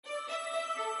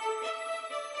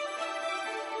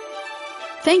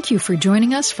Thank you for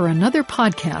joining us for another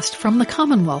podcast from the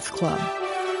Commonwealth Club.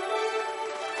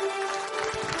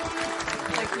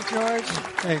 Thank you, George.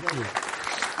 Thank you.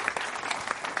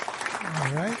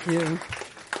 All right. Thank you.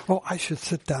 Oh, I should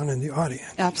sit down in the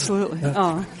audience. Absolutely.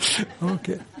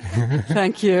 Okay.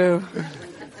 Thank you.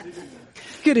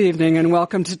 Good evening and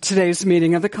welcome to today's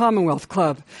meeting of the Commonwealth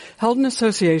Club, held in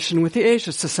association with the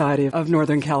Asia Society of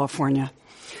Northern California.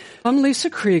 I'm Lisa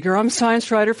Krieger. I'm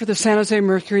science writer for the San Jose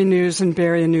Mercury News and Bay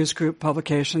Area News Group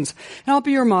publications, and I'll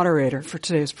be your moderator for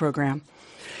today's program.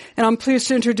 And I'm pleased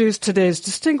to introduce today's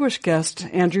distinguished guest,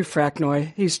 Andrew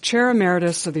Fracknoy. He's Chair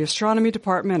Emeritus of the Astronomy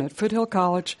Department at Foothill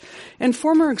College and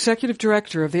former Executive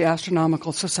Director of the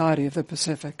Astronomical Society of the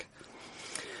Pacific.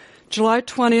 July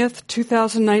 20th,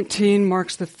 2019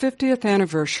 marks the 50th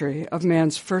anniversary of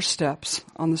man's first steps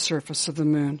on the surface of the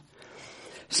moon.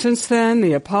 Since then,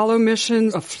 the Apollo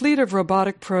missions, a fleet of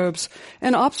robotic probes,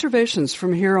 and observations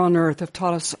from here on Earth have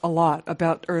taught us a lot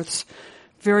about Earth's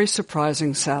very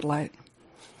surprising satellite.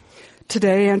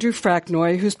 Today, Andrew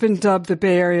Fracknoy, who's been dubbed the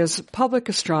Bay Area's public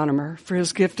astronomer for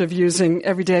his gift of using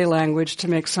everyday language to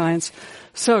make science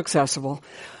so accessible,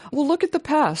 we'll look at the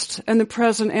past and the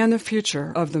present and the future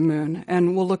of the moon,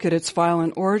 and we'll look at its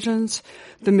violent origins,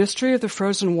 the mystery of the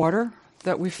frozen water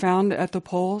that we found at the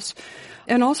poles,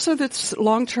 and also its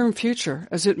long-term future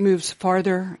as it moves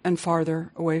farther and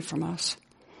farther away from us.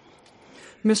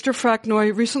 Mr.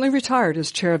 Fracknoy recently retired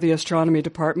as chair of the astronomy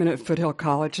department at Foothill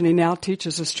College, and he now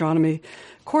teaches astronomy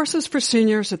courses for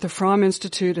seniors at the Fromm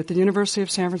Institute at the University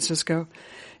of San Francisco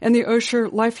and the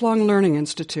Osher Lifelong Learning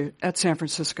Institute at San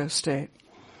Francisco State.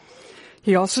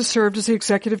 He also served as the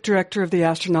executive director of the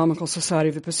Astronomical Society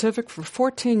of the Pacific for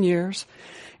 14 years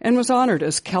and was honored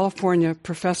as California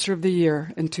Professor of the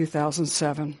Year in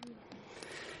 2007.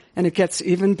 And it gets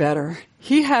even better.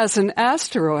 He has an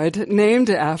asteroid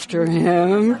named after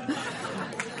him.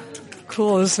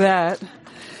 Cool as that.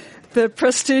 The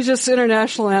prestigious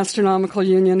International Astronomical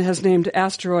Union has named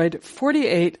asteroid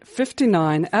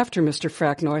 4859 after Mr.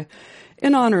 Fracknoy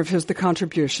in honor of the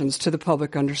contributions to the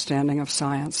public understanding of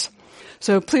science.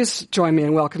 So please join me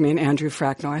in welcoming Andrew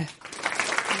Fracknoy.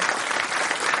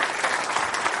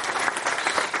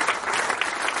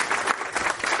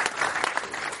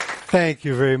 Thank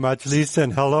you very much, Lisa,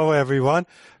 and hello, everyone.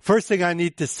 First thing I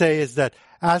need to say is that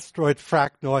asteroid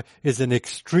Fracknoy is an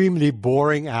extremely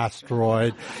boring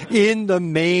asteroid in the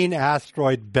main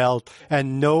asteroid belt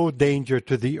and no danger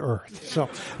to the Earth. So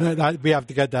we have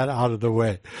to get that out of the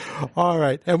way. All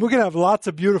right. And we're going to have lots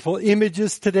of beautiful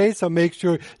images today, so make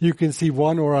sure you can see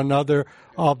one or another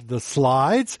of the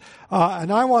slides.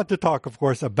 And I want to talk, of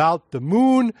course, about the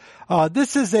moon.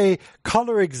 This is a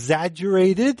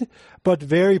color-exaggerated but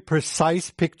very precise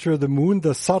picture of the moon.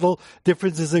 The subtle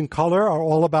differences in color are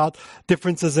all about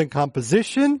differences in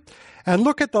composition. And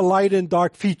look at the light and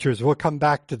dark features. We'll come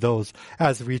back to those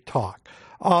as we talk.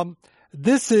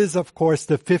 This is, of course,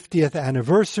 the 50th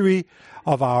anniversary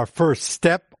of our first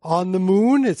step on the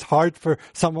moon. It's hard for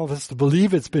some of us to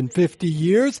believe it's been 50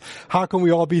 years. How can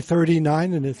we all be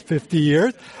 39 and it's 50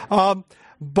 years?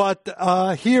 But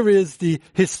here is the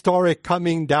historic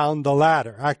coming down the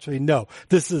ladder. Actually, no.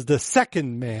 This is the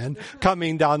second man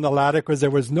coming down the ladder because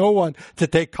there was no one to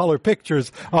take color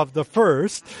pictures of the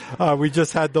first. We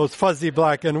just had those fuzzy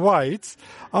black and whites.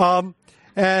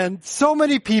 And so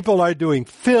many people are doing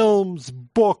films,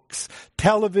 books,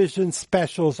 television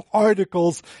specials,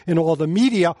 articles in all the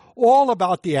media, all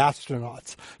about the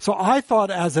astronauts. So I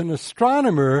thought as an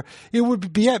astronomer, it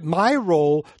would be my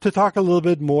role to talk a little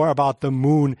bit more about the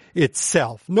moon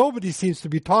itself. Nobody seems to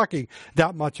be talking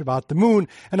that much about the moon,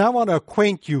 and I want to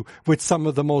acquaint you with some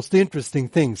of the most interesting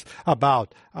things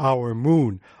about our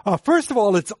moon. First of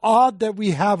all, it's odd that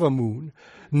we have a moon.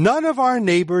 None of our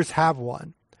neighbors have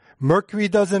one. Mercury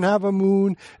doesn't have a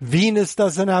moon. Venus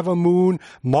doesn't have a moon.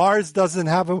 Mars doesn't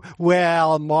have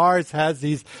Mars has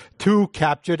these 2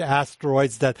 captured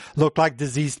asteroids that look like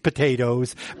diseased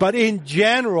potatoes. But in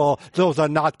general, those are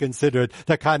not considered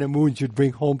the kind of moons you'd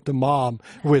bring home to mom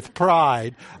with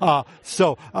pride.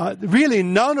 So really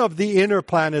none of the inner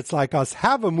planets like us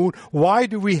have a moon. Why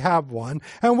do we have one?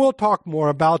 And we'll talk more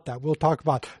about that. We'll talk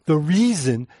about the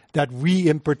reason that we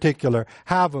in particular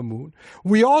have a moon.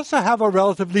 We also have a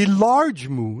relatively large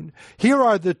moon. Here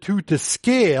are the two to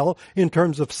scale in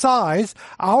terms of size.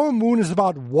 Our moon is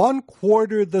about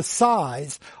 1/4 the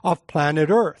size of planet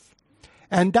Earth.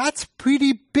 And that's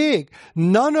pretty big.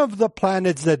 None of the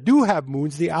planets that do have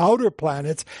moons, the outer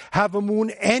planets, have a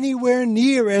moon anywhere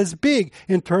near as big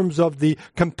in terms of the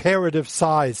comparative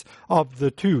size of the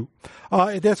two.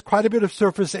 There's quite a bit of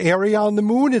surface area on the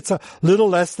moon. It's a little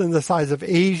less than the size of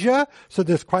Asia, so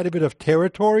there's quite a bit of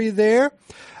territory there.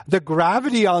 The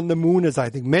gravity on the moon, as I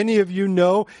think many of you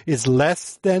know, is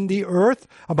less than the Earth,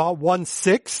 about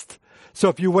 1/6. So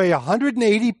if you weigh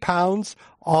 180 pounds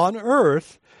on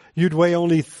Earth, you'd weigh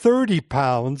only 30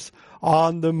 pounds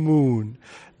on the moon.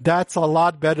 That's a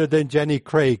lot better than Jenny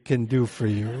Craig can do for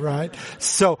you, right?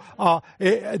 So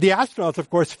the astronauts, of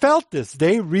course, felt this.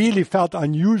 They really felt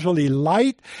unusually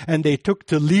light, and they took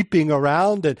to leaping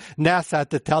around, and NASA had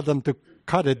to tell them to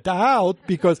cut it out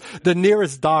because the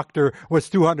nearest doctor was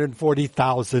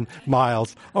 240,000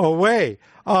 miles away.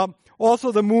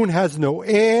 Also, the moon has no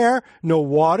air, no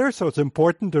water, so it's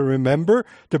important to remember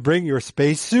to bring your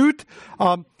spacesuit.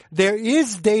 There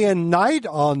is day and night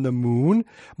on the moon,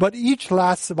 but each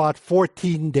lasts about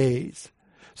 14 days.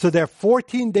 So there are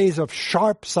 14 days of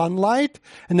sharp sunlight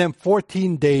and then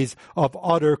 14 days of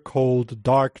utter cold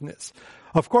darkness.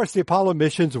 Of course, the Apollo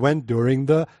missions went during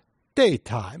the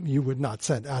daytime. You would not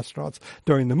send astronauts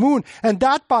during the moon. And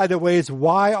that, by the way, is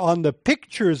why on the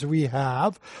pictures we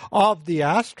have of the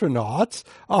astronauts,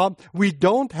 we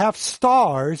don't have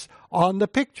stars on the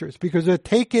pictures because they're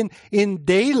taken in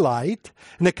daylight,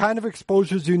 and the kind of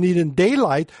exposures you need in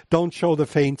daylight don't show the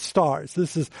faint stars.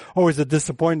 This is always a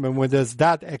disappointment when there's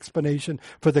that explanation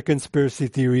for the conspiracy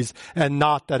theories and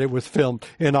not that it was filmed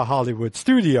in a Hollywood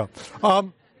studio.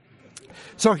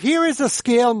 So here is a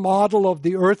scale model of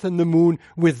the Earth and the Moon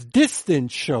with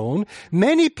distance shown.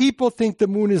 Many people think the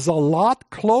Moon is a lot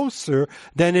closer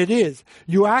than it is.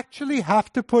 You actually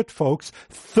have to put, folks,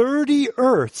 30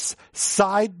 Earths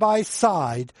side by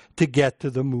side to get to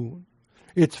the Moon.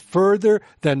 It's further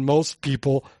than most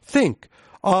people think.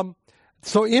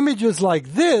 So images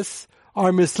like this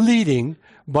are misleading,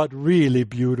 but really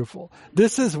beautiful.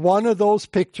 This is one of those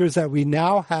pictures that we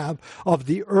now have of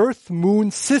the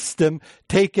Earth-Moon system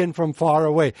taken from far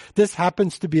away. This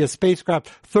happens to be a spacecraft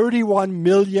 31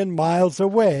 million miles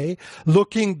away,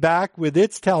 looking back with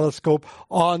its telescope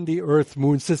on the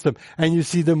Earth-Moon system. And you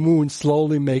see the Moon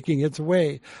slowly making its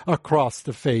way across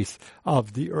the face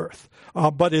of the Earth.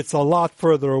 But it's a lot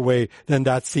further away than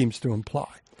that seems to imply.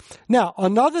 Now,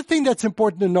 another thing that's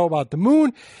important to know about the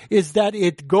moon is that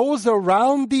it goes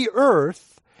around the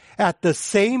Earth at the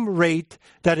same rate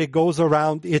that it goes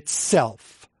around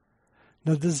itself.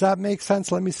 Now, does that make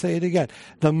sense? Let me say it again.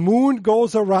 The moon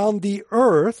goes around the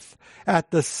Earth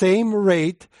at the same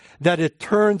rate that it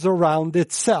turns around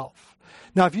itself.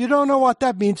 Now, if you don't know what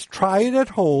that means, try it at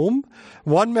home.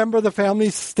 One member of the family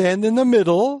stand in the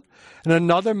middle, and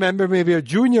another member, maybe a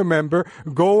junior member,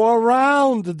 go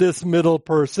around this middle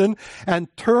person and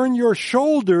turn your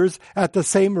shoulders at the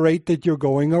same rate that you're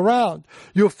going around.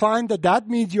 You'll find that that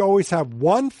means you always have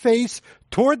one face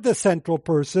toward the central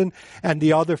person and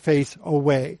the other face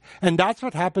away. And that's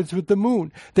what happens with the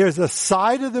moon. There's a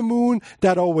side of the moon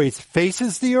that always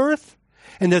faces the Earth,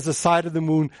 and there's a side of the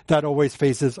moon that always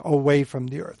faces away from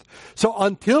the Earth. So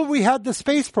until we had the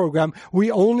space program,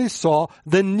 we only saw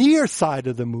the near side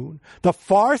of the moon. The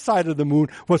far side of the moon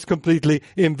was completely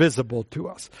invisible to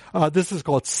us. This is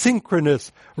called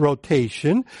synchronous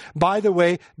rotation. By the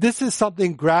way, this is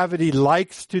something gravity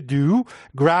likes to do.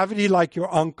 Gravity, like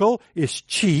your uncle, is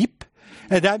cheap.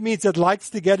 And that means it likes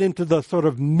to get into the sort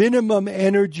of minimum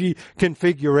energy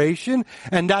configuration,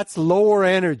 and that's lower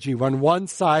energy when one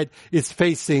side is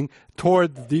facing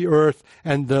toward the Earth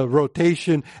and the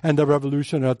rotation and the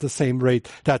revolution are at the same rate.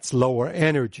 That's lower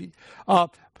energy.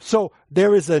 So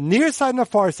there is a near side and a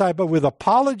far side, but with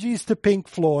apologies to Pink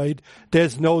Floyd,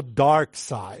 there's no dark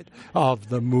side of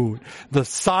the moon. The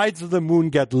sides of the moon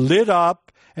get lit up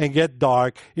and get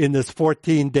dark in this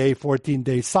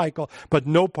 14-day cycle, but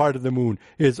no part of the moon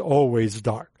is always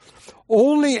dark.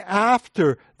 Only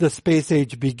after the space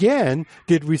age began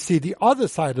did we see the other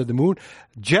side of the moon.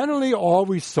 Generally, all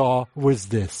we saw was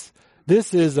this.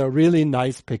 This is a really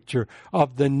nice picture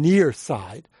of the near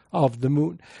side of the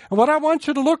moon. And what I want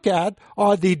you to look at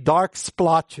are the dark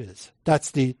splotches.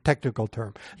 That's the technical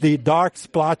term. The dark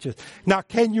splotches. Now,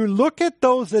 can you look at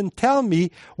those and tell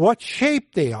me what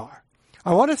shape they are?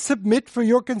 I want to submit for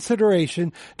your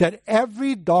consideration that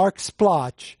every dark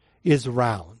splotch is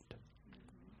round.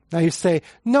 Now you say,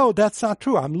 no, that's not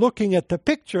true. I'm looking at the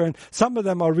picture and some of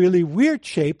them are really weird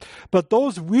shaped, but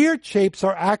those weird shapes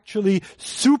are actually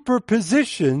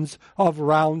superpositions of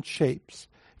round shapes.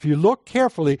 if you look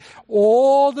carefully,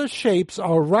 all the shapes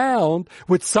are round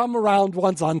with some round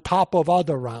ones on top of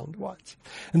other round ones.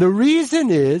 And the reason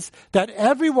is that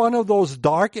every one of those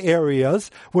dark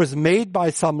areas was made by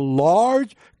some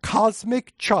large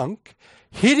cosmic chunk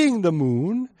hitting the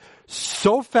moon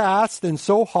so fast and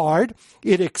so hard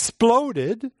it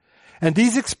exploded, and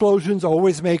these explosions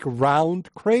always make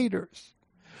round craters.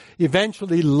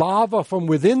 Eventually, lava from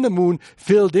within the moon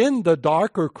filled in the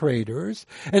darker craters,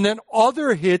 and then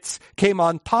other hits came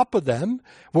on top of them,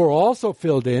 were also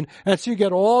filled in, and so you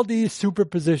get all these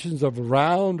superpositions of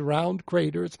round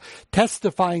craters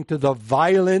testifying to the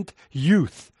violent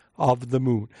youth of the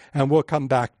moon. And we'll come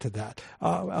back to that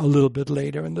a little bit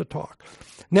later in the talk.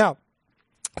 Now,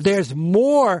 there's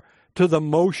more to the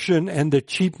motion and the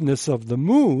cheapness of the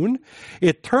moon.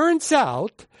 It turns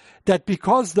out that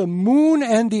because the moon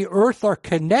and the earth are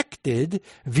connected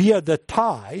via the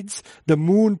tides, the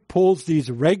moon pulls these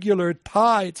regular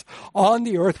tides on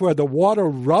the earth where the water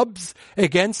rubs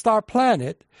against our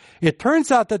planet. It turns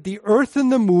out that the earth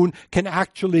and the moon can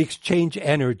actually exchange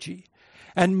energy.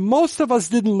 And most of us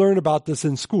didn't learn about this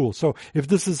in school. So if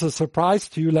this is a surprise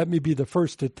to you, let me be the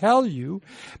first to tell you.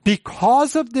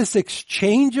 Because of this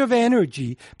exchange of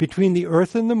energy between the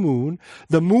earth and the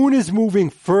moon is moving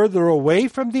further away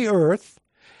from the earth.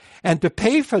 And to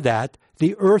pay for that,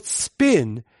 the earth's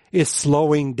spin is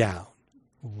slowing down.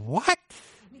 What?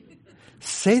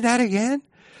 Say that again?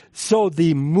 So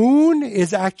the moon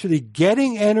is actually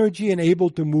getting energy and able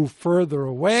to move further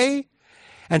away.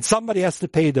 And somebody has to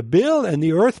pay the bill, and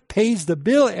the earth pays the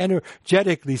bill,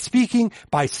 energetically speaking,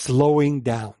 by slowing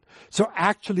down. So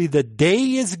actually the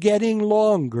day is getting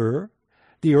longer,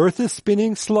 the earth is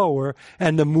spinning slower,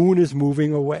 and the moon is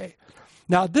moving away.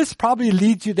 Now, this probably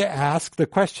leads you to ask the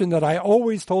question that I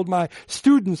always told my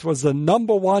students was the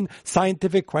number one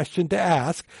scientific question to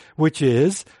ask, which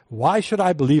is, why should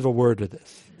I believe a word of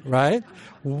this? Right?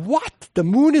 What? The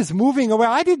moon is moving away.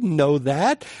 I didn't know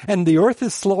that. And the earth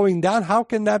is slowing down. How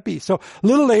can that be? So a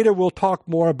little later we'll talk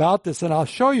more about this, and I'll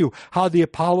show you how the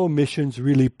Apollo missions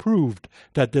really proved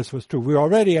that this was true. We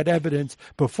already had evidence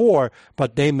before,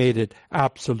 but they made it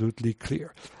absolutely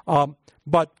clear.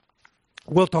 But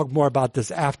we'll talk more about this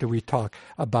after we talk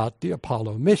about the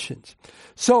Apollo missions.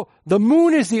 So the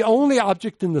moon is the only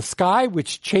object in the sky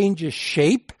which changes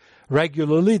shape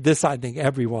regularly. This, I think,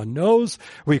 everyone knows.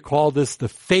 We call this the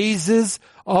phases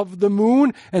of the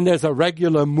moon, and there's a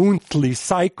regular monthly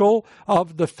cycle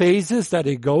of the phases that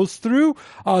it goes through.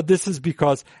 This is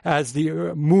because as the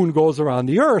moon goes around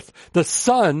the earth, the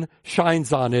sun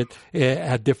shines on it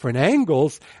at different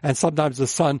angles, and sometimes the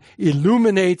sun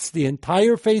illuminates the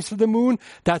entire face of the moon.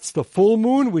 That's the full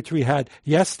moon, which we had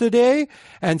yesterday,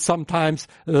 and sometimes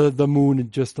the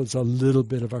moon just is a little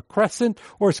bit of a crescent,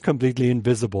 or it's completely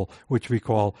invisible, which we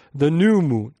call the new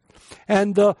moon.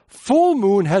 And the full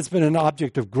moon has been an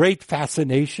object of great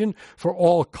fascination for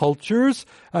all cultures.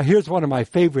 Here's one of my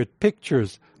favorite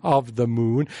pictures of the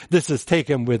moon. This is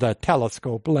taken with a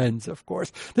telescope lens, of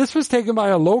course. This was taken by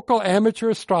a local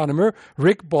amateur astronomer,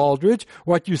 Rick Baldridge.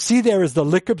 What you see there is the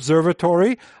Lick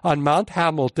Observatory on Mount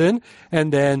Hamilton,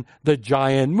 and then the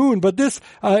giant moon. But this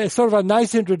is sort of a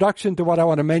nice introduction to what I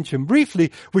want to mention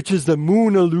briefly, which is the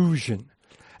moon illusion.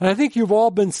 And I think you've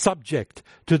all been subject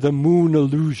to the moon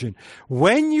illusion.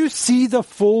 When you see the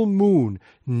full moon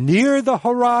near the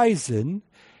horizon,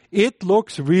 it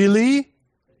looks really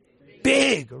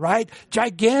big, right?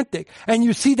 Gigantic. And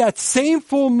you see that same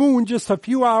full moon just a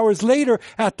few hours later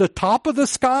at the top of the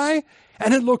sky,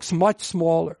 and it looks much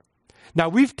smaller. Now,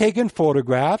 we've taken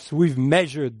photographs, we've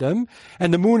measured them,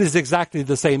 and the moon is exactly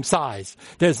the same size.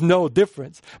 There's no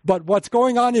difference. But what's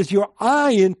going on is your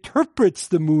eye interprets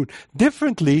the moon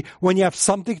differently when you have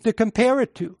something to compare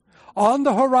it to. On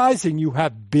the horizon, you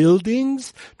have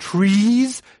buildings,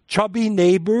 trees, chubby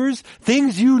neighbors,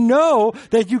 things you know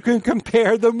that you can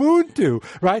compare the moon to,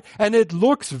 right? And it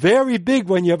looks very big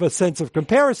when you have a sense of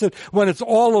comparison. When it's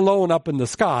all alone up in the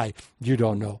sky, you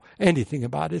don't know anything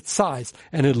about its size,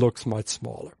 and it looks much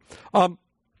smaller.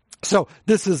 So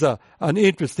this is an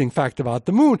interesting fact about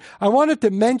the moon. I wanted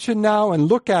to mention now and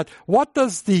look at what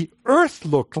does the Earth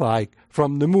look like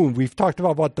from the moon. We've talked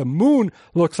about what the moon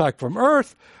looks like from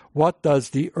Earth. What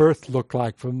does the Earth look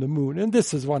like from the moon? And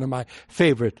this is one of my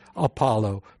favorite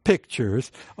Apollo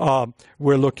pictures.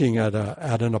 We're looking at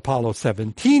an Apollo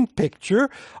 17 picture.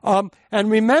 And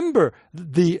remember,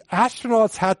 the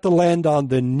astronauts had to land on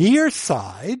the near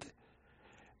side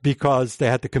because they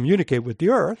had to communicate with the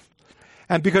Earth.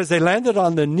 And because they landed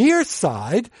on the near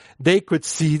side, they could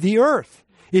see the Earth.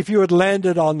 if you had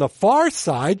landed on the far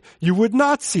side, you would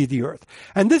not see the Earth.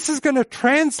 And this is going to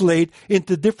translate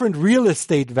into different real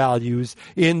estate values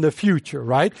in the future,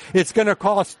 right? It's going to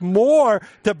cost more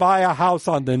to buy a house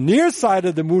on the near side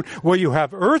of the moon where you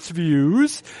have Earth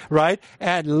views, right?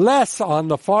 And less on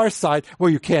the far side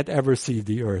where you can't ever see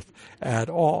the Earth at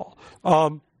all.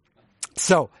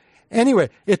 So anyway,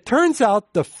 it turns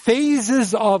out the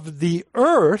phases of the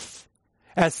Earth,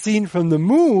 as seen from the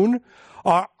moon,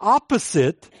 are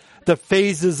opposite the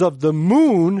phases of the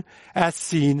moon as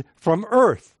seen from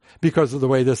Earth because of the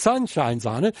way the sun shines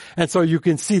on it. And so you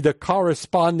can see the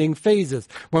corresponding phases.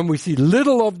 When we see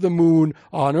little of the moon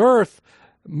on Earth,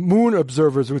 moon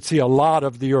observers would see a lot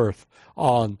of the Earth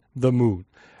on the moon.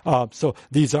 So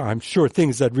these are, I'm sure,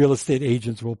 things that real estate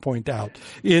agents will point out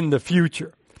in the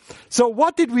future. So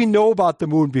what did we know about the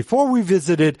moon before we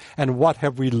visited, and what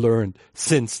have we learned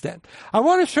since then? I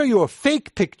want to show you a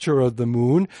fake picture of the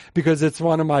moon because it's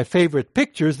one of my favorite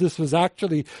pictures. This was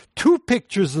actually 2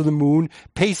 pictures of the moon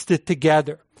pasted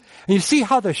together. And you see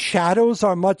how the shadows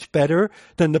are much better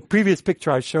than the previous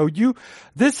picture I showed you?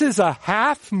 This is a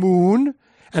half moon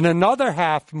and another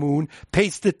half moon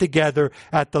pasted together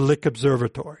at the Lick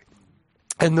Observatory.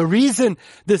 And the reason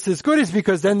this is good is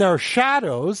because then there are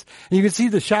shadows. And you can see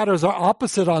the shadows are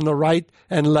opposite on the right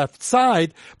and left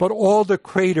side, but all the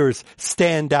craters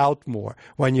stand out more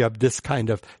when you have this kind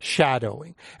of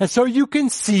shadowing. And so you can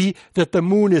see that the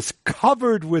moon is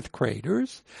covered with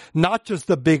craters, not just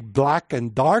the big black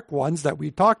and dark ones that we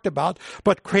talked about,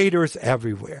 but craters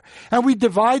everywhere. And we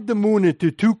divide the moon into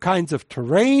 2 kinds of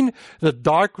terrain, the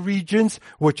dark regions,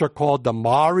 which are called the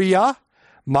Maria.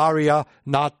 Maria,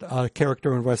 not a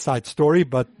character in West Side Story,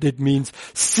 but it means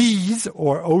seas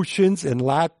or oceans in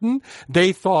Latin.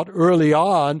 They thought early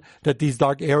on that these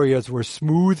dark areas were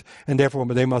smooth, and therefore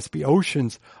they must be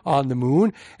oceans on the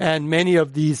moon. And many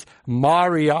of these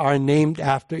Maria are named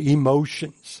after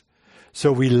emotions.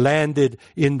 So we landed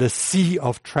in the Sea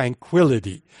of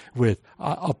Tranquility with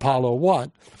Apollo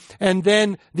 1. And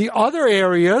then the other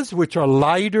areas, which are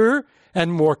lighter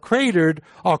and more cratered,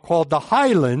 are called the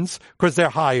highlands because they're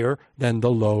higher than the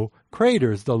low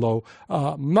craters, the low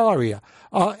Maria.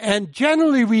 And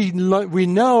generally we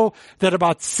know that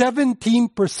about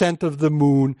 17% of the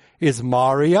moon is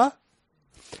Maria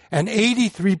and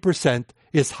 83%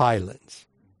 is highlands.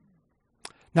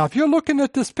 Now, if you're looking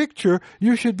at this picture,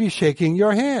 you should be shaking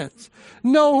your hands.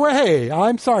 No way.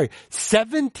 I'm sorry.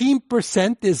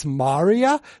 17% is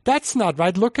Maria? That's not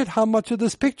right. Look at how much of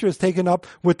this picture is taken up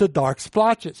with the dark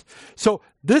splotches. So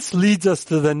this leads us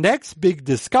to the next big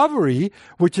discovery,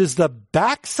 which is the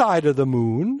backside of the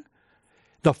moon.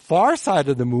 The far side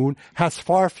of the moon has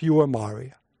far fewer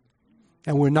Maria.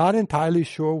 And we're not entirely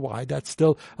sure why. That's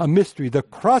still a mystery. The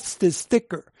crust is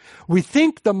thicker. We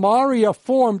think the Maria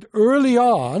formed early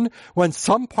on when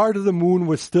some part of the moon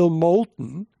was still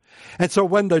molten. And so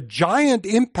when the giant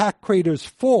impact craters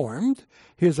formed,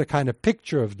 here's a kind of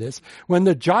picture of this. When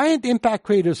the giant impact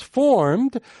craters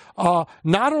formed,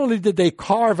 not only did they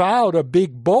carve out a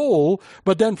big bowl,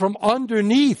 but then from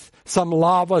underneath some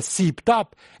lava seeped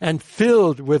up and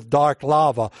filled with dark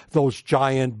lava those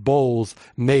giant bowls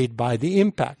made by the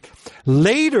impact.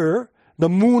 Later, the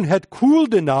moon had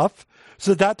cooled enough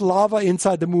so that lava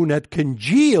inside the moon had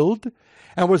congealed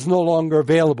and was no longer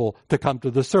available to come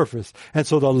to the surface. And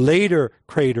so the later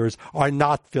craters are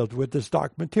not filled with this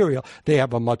dark material. They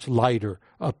have a much lighter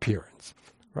appearance.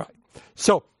 Right.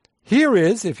 So here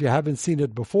is, if you haven't seen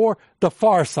it before, the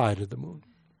far side of the moon.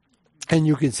 And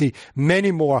you can see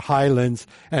many more highlands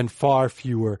and far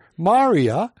fewer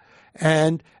Maria.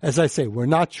 And as I say, we're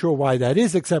not sure why that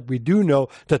is, except we do know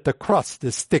that the crust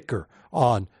is thicker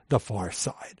on the far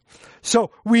side.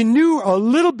 So we knew a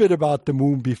little bit about the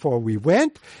moon before we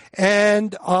went,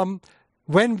 and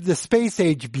when the space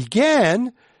age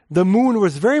began, the moon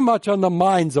was very much on the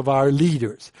minds of our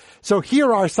leaders. So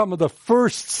here are some of the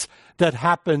firsts that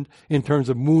happened in terms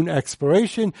of moon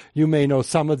exploration. You may know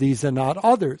some of these and not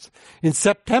others. In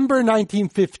September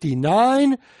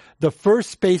 1959, the first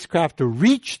spacecraft to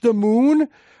reach the moon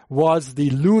was the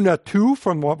Luna 2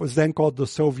 from what was then called the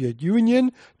Soviet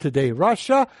Union, today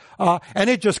Russia, and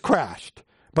it just crashed.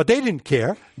 But they didn't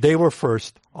care. They were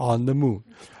first on the moon.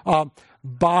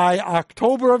 By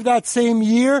October of that same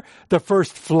year, the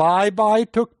first flyby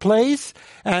took place,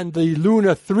 and the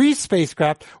Luna 3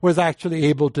 spacecraft was actually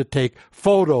able to take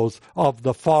photos of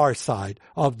the far side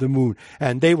of the moon.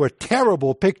 And they were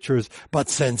terrible pictures, but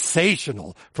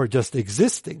sensational for just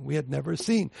existing. We had never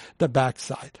seen the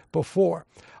backside before.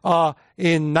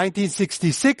 In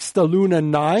 1966, the Luna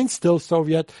 9, still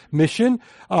Soviet mission,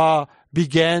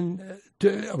 began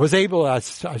was able,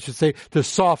 as I should say, to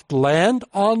soft land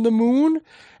on the moon.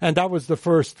 And that was the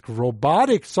first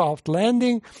robotic soft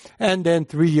landing. And then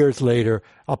 3 years later,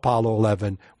 Apollo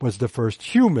 11 was the first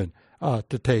human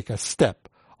to take a step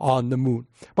on the moon.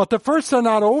 But the firsts are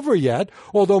not over yet.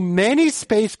 Although many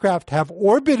spacecraft have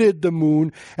orbited the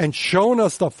moon and shown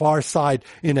us the far side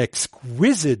in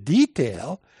exquisite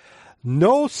detail,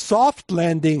 no soft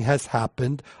landing has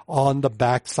happened on the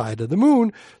backside of the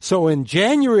moon. So in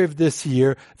January of this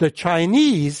year, the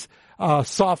Chinese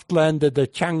soft landed the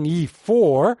Chang'e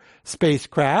 4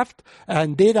 spacecraft,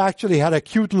 and they'd actually had a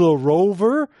cute little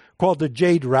rover called the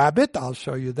Jade Rabbit. I'll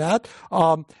show you that.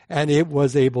 And it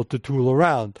was able to tool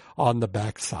around on the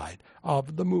backside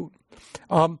of the moon.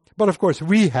 But of course,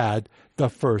 we had the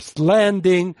first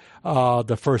landing,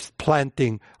 the first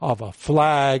planting of a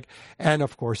flag, and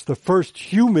of course the first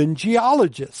human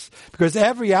geologists, because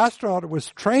every astronaut was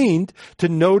trained to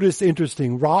notice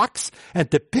interesting rocks and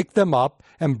to pick them up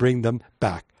and bring them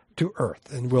back to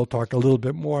Earth. And we'll talk a little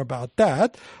bit more about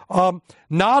that.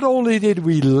 Not only did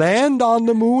we land on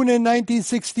the moon in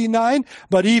 1969,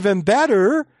 but even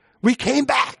better, we came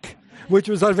back, which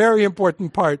was a very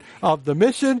important part of the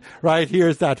mission. Right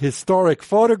here's that historic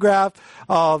photograph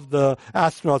of the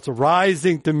astronauts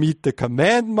rising to meet the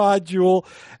command module,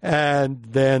 and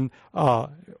then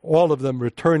all of them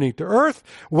returning to Earth.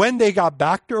 When they got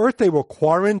back to Earth, they were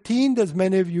quarantined, as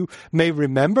many of you may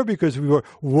remember, because we were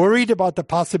worried about the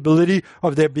possibility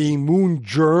of there being moon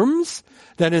germs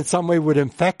that in some way would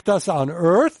infect us on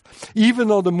Earth. Even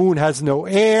though the moon has no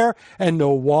air and no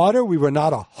water, we were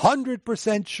not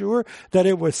 100% sure that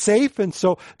it was safe, and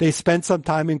so they spent some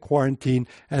time in quarantine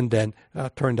and then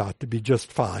turned out to be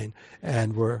just fine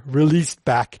and were released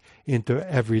back into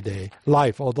everyday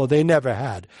life, although they never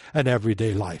had an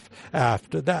everyday life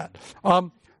after that.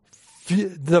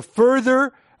 The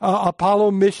further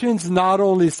Apollo missions not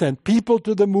only sent people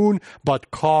to the moon, but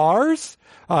cars.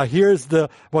 Here's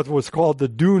what was called the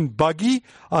Dune buggy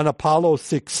on Apollo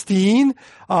 16.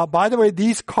 By the way,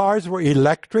 these cars were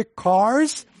electric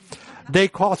cars. They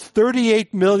cost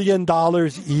 $38 million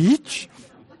each.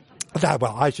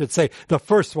 Well, I should say the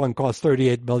first one cost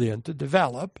 $38 million to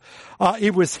develop.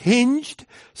 It was hinged,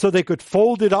 so they could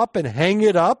fold it up and hang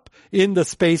it up in the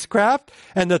spacecraft,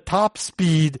 and the top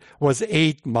speed was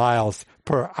 8 miles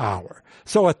per hour.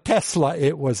 So a Tesla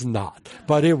it was not,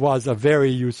 but it was a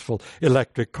very useful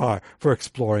electric car for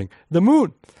exploring the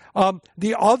moon.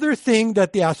 The other thing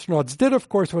that the astronauts did, of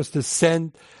course, was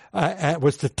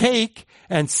to take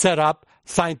and set up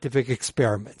scientific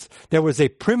experiments. There was a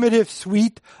primitive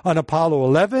suite on Apollo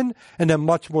 11 and then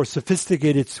much more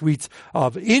sophisticated suites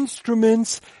of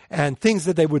instruments and things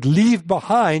that they would leave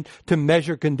behind to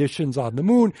measure conditions on the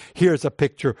moon. Here's a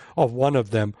picture of one of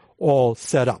them all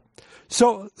set up.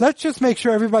 So let's just make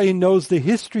sure everybody knows the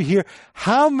history here.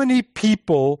 How many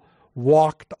people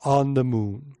walked on the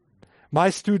moon?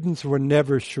 My students were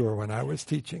never sure when I was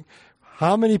teaching.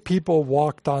 How many people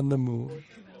walked on the moon?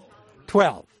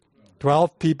 12.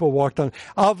 12 people walked on.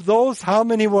 Of those, how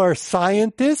many were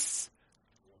scientists?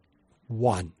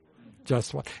 1.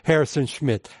 Just 1. Harrison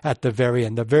Schmitt at the very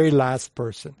end. The very last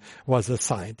person was a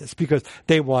scientist because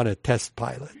they wanted test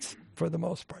pilots for the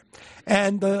most part.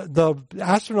 And the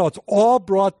astronauts all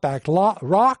brought back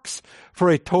rocks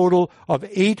for a total of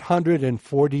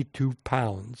 842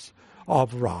 pounds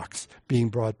of rocks being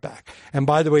brought back. And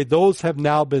by the way, those have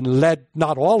now been led,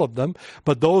 not all of them,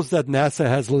 but those that NASA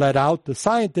has let out to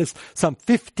scientists, some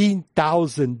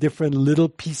 15,000 different little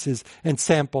pieces and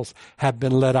samples have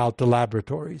been let out to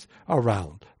laboratories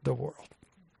around the world.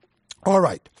 All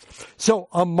right. So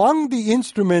among the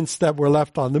instruments that were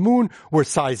left on the moon were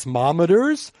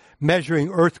seismometers measuring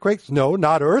earthquakes. No,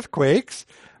 not earthquakes,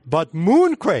 but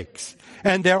moonquakes.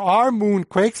 And there are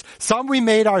moonquakes. Some we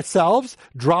made ourselves,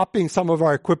 dropping some of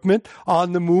our equipment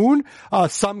on the moon.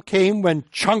 Some came when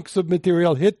chunks of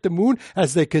material hit the moon,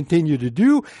 as they continue to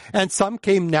do. And some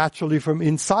came naturally from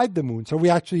inside the moon. So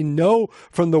we actually know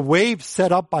from the waves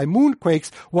set up by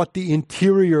moonquakes what the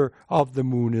interior of the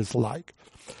moon is like.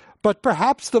 But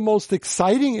perhaps the most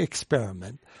exciting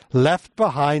experiment left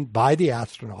behind by the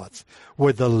astronauts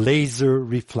were the laser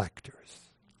reflectors.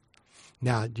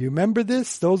 Now, do you remember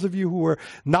this? Those of you who were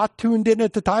not tuned in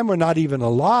at the time or not even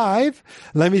alive,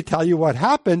 let me tell you what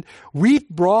happened. We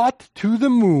brought to the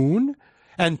moon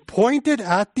and pointed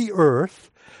at the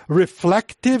Earth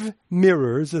reflective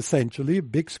mirrors, essentially, a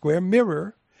big square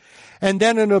mirror. And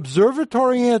then an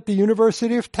observatory at the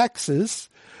University of Texas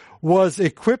was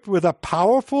equipped with a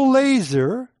powerful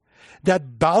laser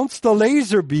that bounced the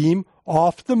laser beam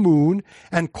off the moon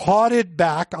and caught it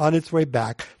back on its way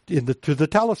back to the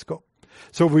telescope.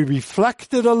 So we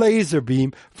reflected a laser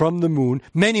beam from the moon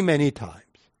many, many times.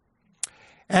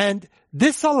 And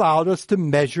this allowed us to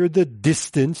measure the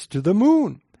distance to the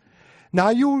moon. Now,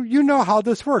 you know how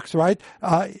this works, right?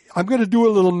 I'm going to do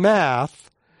a little math,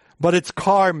 but it's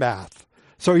car math.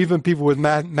 So even people with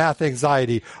math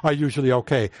anxiety are usually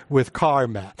okay with car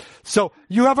math. So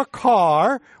you have a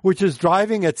car which is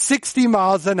driving at 60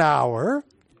 miles an hour,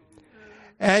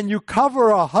 and you cover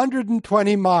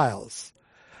 120 miles.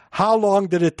 How long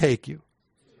did it take you?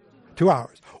 2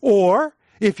 hours. Or,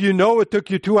 if you know it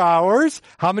took you 2 hours,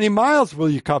 how many miles will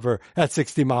you cover at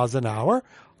 60 miles an hour?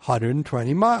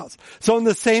 120 miles. So in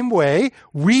the same way,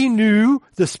 we knew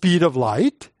the speed of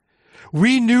light.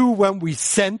 We knew when we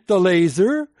sent the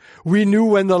laser. We knew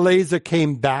when the laser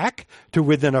came back to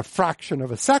within a fraction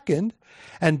of a second.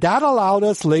 And that allowed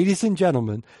us, ladies and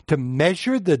gentlemen, to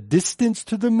measure the distance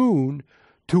to the moon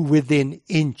to within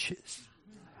inches.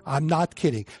 I'm not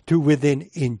kidding. To within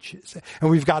inches.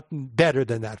 And we've gotten better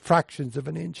than that, fractions of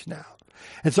an inch now.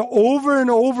 And so over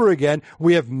and over again,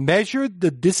 we have measured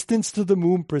the distance to the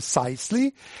moon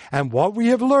precisely. And what we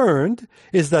have learned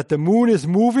is that the moon is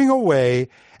moving away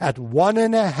at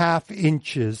 1.5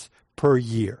 inches per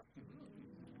year.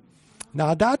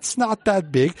 Now, that's not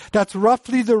that big. That's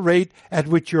roughly the rate at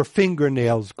which your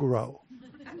fingernails grow.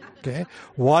 Okay?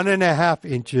 1.5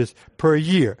 inches per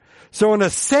year. So in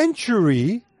a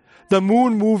century, the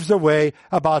moon moves away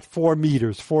about 4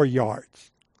 meters, 4 yards.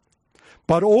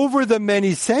 But over the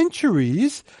many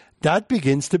centuries, that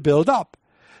begins to build up.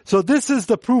 So this is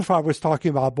the proof I was talking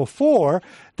about before,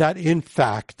 that in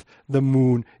fact, the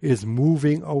moon is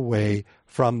moving away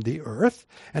from the earth.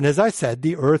 And as I said,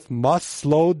 the earth must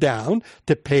slow down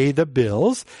to pay the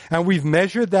bills. And we've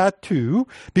measured that too,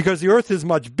 because the earth is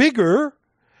much bigger.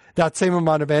 That same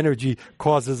amount of energy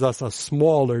causes us a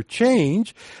smaller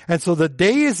change. And so the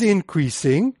day is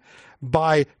increasing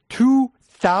by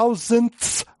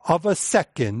 2,000ths of a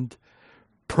second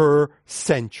per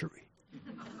century.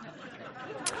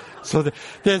 So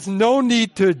there's no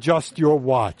need to adjust your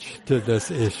watch to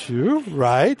this issue,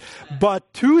 right?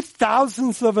 But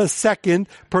 2,000ths of a second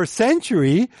per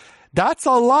century, that's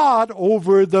a lot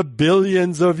over the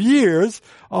billions of years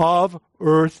of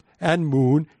Earth and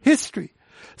Moon history.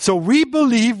 So we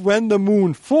believe when the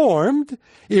moon formed,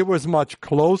 it was much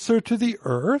closer to the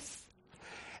Earth,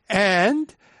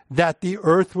 and that the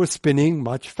Earth was spinning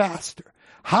much faster.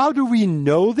 How do we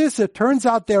know this? It turns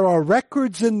out there are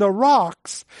records in the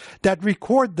rocks that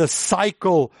record the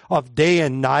cycle of day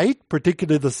and night,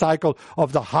 particularly the cycle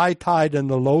of the high tide and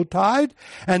the low tide.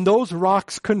 And those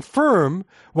rocks confirm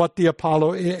what the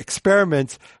Apollo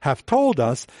experiments have told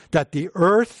us, that the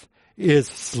Earth is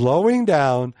slowing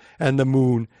down and the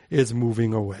moon is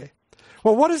moving away.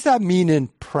 Well, what does that mean in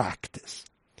practice?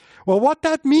 Well, what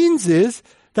that means is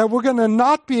that we're going to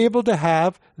not be able to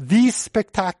have these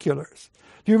spectaculars.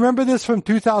 Do you remember this from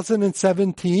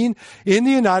 2017? In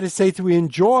the United States, we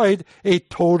enjoyed a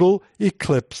total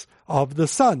eclipse of the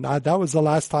sun. That was the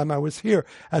last time I was here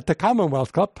at the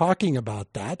Commonwealth Club talking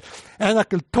about that. And a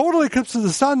total eclipse of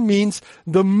the sun means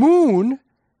the moon,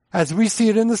 as we see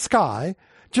it in the sky,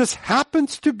 just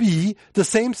happens to be the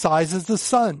same size as the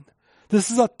sun. This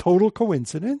is a total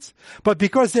coincidence. But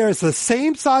because there is the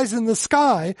same size in the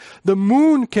sky, the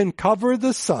moon can cover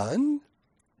the sun,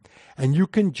 and you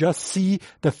can just see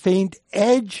the faint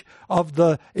edge of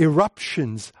the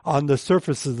eruptions on the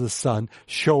surface of the sun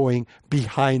showing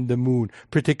behind the moon,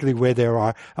 particularly where there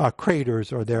are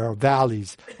craters or there are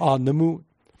valleys on the moon.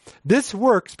 This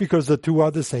works because the two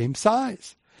are the same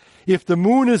size. If the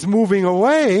moon is moving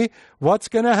away, what's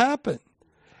going to happen?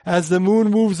 As the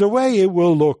moon moves away, it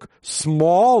will look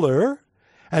smaller,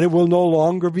 and it will no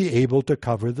longer be able to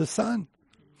cover the sun.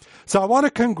 So I want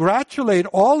to congratulate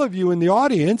all of you in the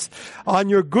audience on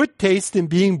your good taste in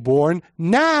being born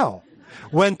now,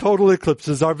 when total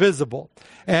eclipses are visible.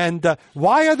 And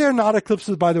why are there not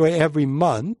eclipses, by the way, every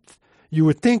month? You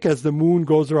would think as the moon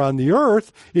goes around the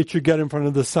earth, it should get in front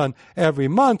of the sun every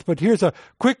month. But here's a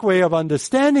quick way of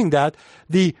understanding that.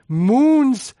 The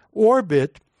moon's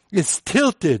orbit is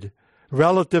tilted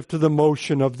relative to the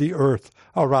motion of the earth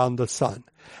around the sun.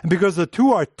 And because the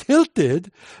two are tilted,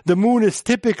 the moon is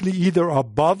typically either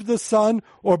above the sun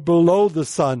or below the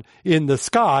sun in the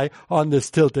sky on this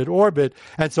tilted orbit.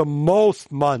 And so most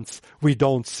months we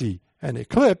don't see an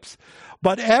eclipse.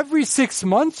 But every 6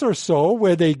 months or so,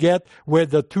 where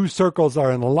the two circles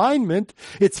are in alignment,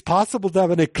 it's possible to have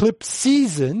an eclipse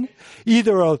season,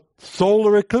 either a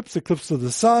solar eclipse of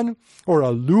the sun, or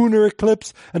a lunar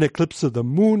eclipse, an eclipse of the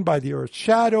moon by the Earth's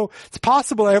shadow. It's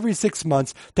possible every 6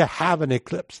 months to have an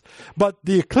eclipse. But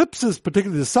the eclipses,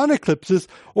 particularly the sun eclipses,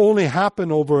 only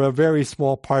happen over a very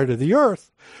small part of the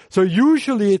Earth. So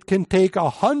usually it can take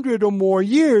 100 or more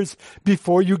years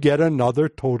before you get another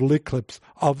total eclipse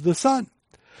of the sun.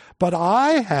 But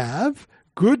I have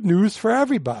good news for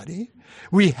everybody.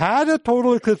 We had a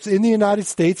total eclipse in the United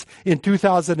States in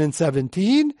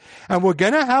 2017, and we're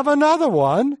going to have another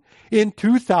one in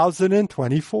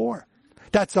 2024.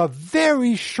 That's a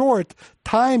very short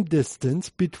time distance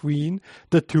between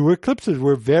the two eclipses.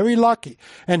 We're very lucky.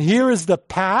 And here is the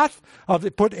path of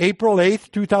it. Put April 8th,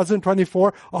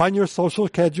 2024 on your social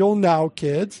schedule now,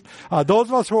 kids. Those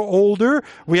of us who are older,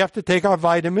 we have to take our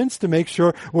vitamins to make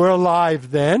sure we're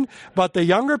alive then. But the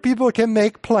younger people can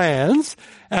make plans,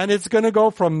 and it's going to go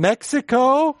from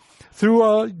Mexico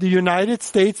through the United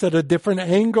States at a different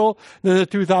angle than the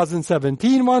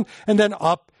 2017 one, and then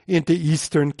up into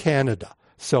eastern Canada.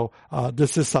 So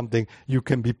this is something you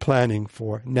can be planning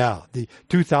for now, the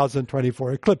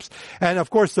 2024 eclipse. And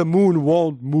of course, the moon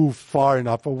won't move far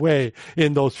enough away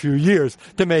in those few years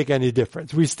to make any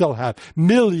difference. We still have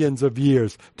millions of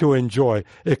years to enjoy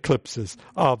eclipses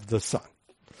of the sun.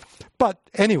 But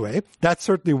anyway, that's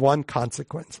certainly one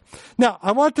consequence. Now,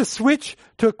 I want to switch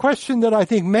to a question that I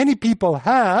think many people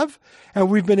have, and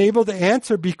we've been able to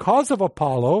answer because of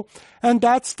Apollo, and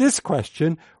that's this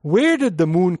question: where did the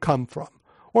moon come from?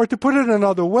 Or to put it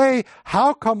another way,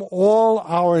 how come all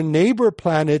our neighbor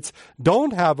planets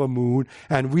don't have a moon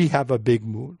and we have a big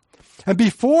moon? And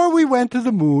before we went to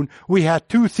the moon, we had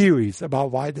two theories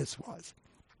about why this was.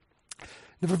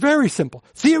 They were very simple.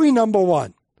 Theory number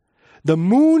one: the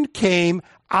moon came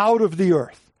out of the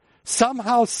Earth.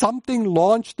 Somehow something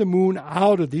launched the moon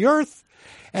out of the Earth,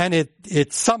 and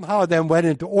it somehow then went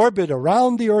into orbit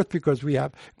around the Earth because we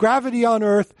have gravity on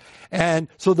Earth, and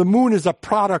so the moon is a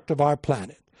product of our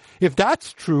planet. If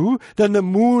that's true, then the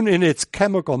moon in its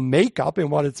chemical makeup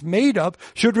and what it's made of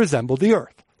should resemble the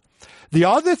Earth. The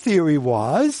other theory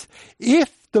was,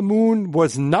 if the moon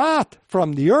was not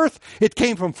from the Earth, it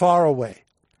came from far away.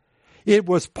 It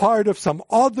was part of some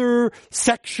other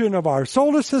section of our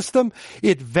solar system.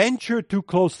 It ventured too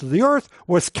close to the Earth,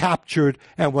 was captured,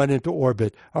 and went into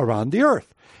orbit around the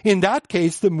Earth. In that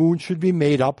case, the moon should be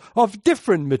made up of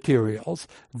different materials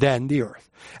than the Earth.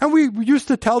 And we used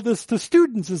to tell this to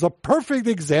students as a perfect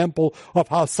example of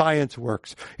how science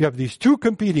works. You have these two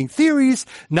competing theories.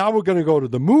 Now we're going to go to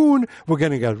the moon. We're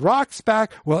going to get rocks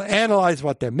back. We'll analyze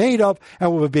what they're made of,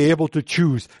 and we'll be able to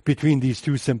choose between these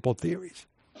two simple theories.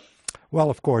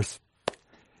 Well, of course,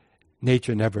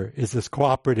 nature never is as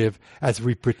cooperative as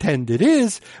we pretend it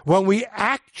is. When we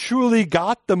actually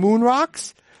got the moon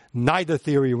rocks, neither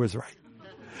theory was right.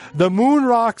 The moon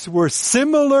rocks were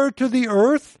similar to the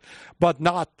Earth, but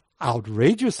not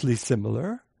outrageously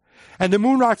similar. And the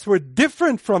moon rocks were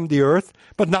different from the Earth,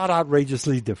 but not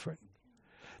outrageously different.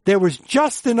 There was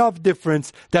just enough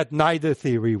difference that neither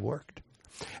theory worked.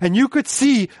 And you could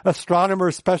see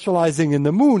astronomers specializing in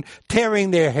the moon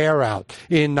tearing their hair out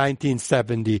in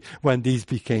 1970 when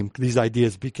these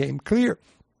ideas became clear.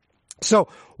 So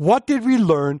what did we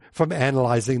learn from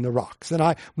analyzing the rocks? And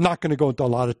I'm not going to go into a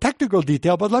lot of technical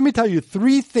detail, but let me tell you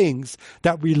three things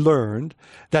that we learned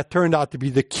that turned out to be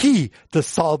the key to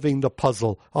solving the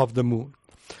puzzle of the moon.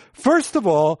 First of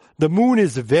all, the moon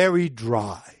is very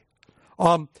dry.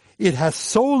 It has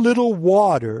so little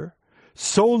water,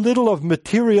 so little of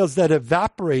materials that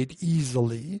evaporate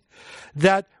easily,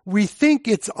 that we think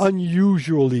it's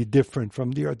unusually different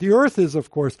from the Earth. The Earth of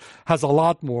course, has a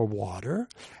lot more water,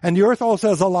 and the Earth also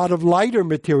has a lot of lighter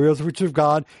materials which have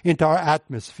gone into our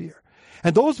atmosphere.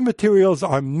 And those materials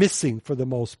are missing for the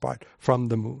most part from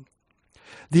the moon.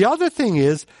 The other thing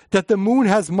is that the moon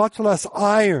has much less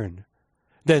iron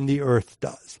than the Earth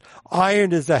does.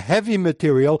 Iron is a heavy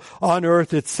material. On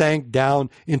Earth, it sank down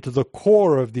into the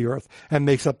core of the Earth and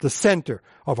makes up the center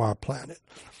of our planet.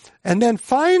 And then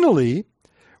finally,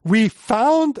 we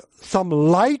found some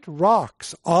light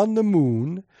rocks on the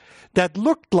moon that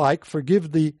looked like,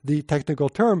 forgive the technical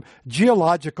term,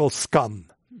 geological scum.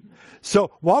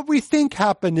 So what we think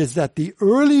happened is that the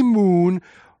early moon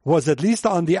was, at least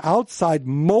on the outside,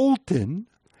 molten.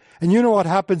 And you know what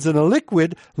happens in a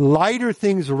liquid? Lighter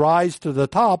things rise to the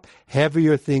top,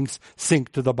 heavier things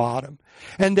sink to the bottom.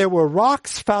 And there were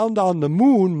rocks found on the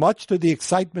moon, much to the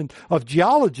excitement of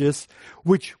geologists,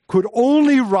 which could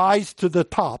only rise to the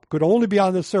top, could only be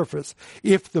on the surface,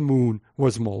 if the moon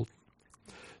was molten.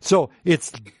 So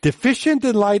it's deficient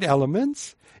in light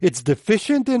elements, it's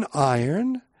deficient in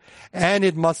iron, and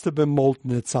it must have been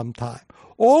molten at some time.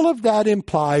 All of that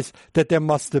implies that there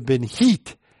must have been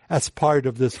heat as part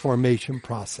of this formation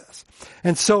process.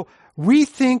 And so we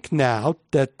think now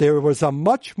that there was a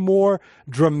much more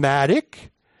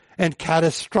dramatic and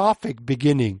catastrophic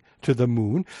beginning to the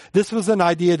moon. This was an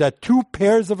idea that two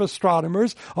pairs of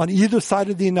astronomers on either side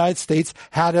of the United States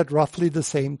had at roughly the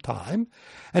same time.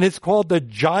 And it's called the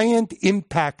giant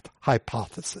impact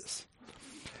hypothesis.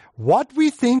 What we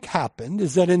think happened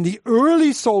is that in the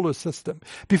early solar system,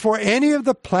 before any of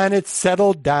the planets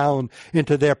settled down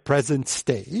into their present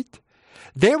state,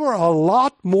 there were a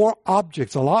lot more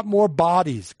objects, a lot more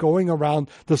bodies going around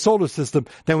the solar system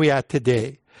than we have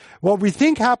today. What we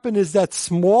think happened is that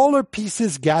smaller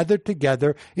pieces gathered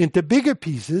together into bigger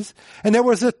pieces, and there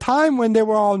was a time when there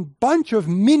were a bunch of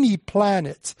mini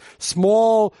planets,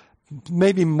 small,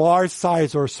 maybe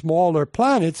Mars-sized or smaller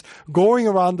planets going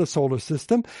around the solar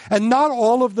system, and not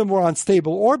all of them were on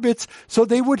stable orbits, so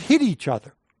they would hit each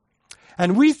other.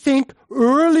 And we think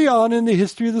early on in the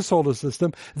history of the solar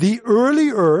system, the early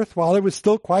Earth, while it was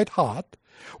still quite hot,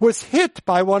 was hit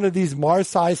by one of these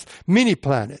Mars-sized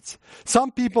mini-planets.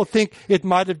 Some people think it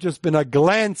might have just been a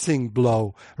glancing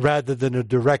blow rather than a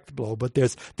direct blow, but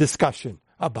there's discussion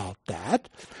about that.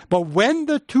 But when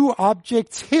the two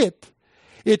objects hit,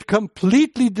 it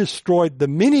completely destroyed the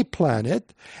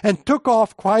mini-planet and took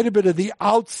off quite a bit of the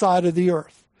outside of the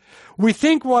Earth. We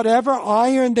think whatever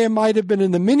iron there might have been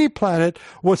in the mini-planet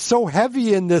was so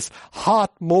heavy in this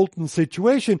hot, molten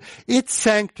situation, it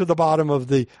sank to the bottom of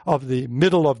the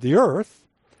middle of the Earth.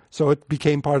 So it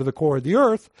became part of the core of the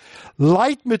Earth.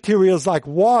 Light materials like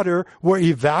water were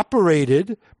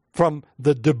evaporated from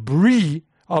the debris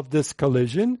of this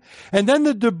collision. And then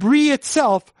the debris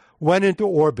itself went into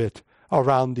orbit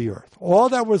around the Earth. All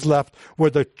that was left were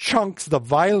the chunks, the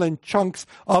violent chunks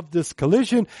of this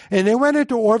collision, and they went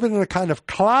into orbit in a kind of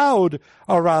cloud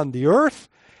around the Earth,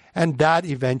 and that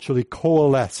eventually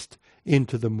coalesced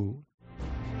into the moon.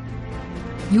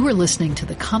 You are listening to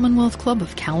the Commonwealth Club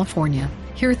of California.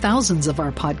 Hear thousands of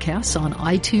our podcasts on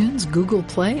iTunes, Google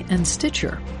Play, and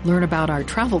Stitcher. Learn about our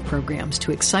travel programs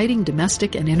to exciting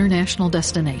domestic and international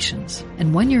destinations.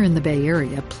 And when you're in the Bay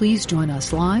Area, please join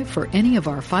us live for any of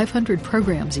our 500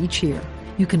 programs each year.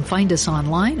 You can find us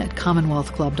online at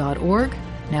commonwealthclub.org.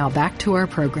 Now back to our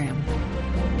program.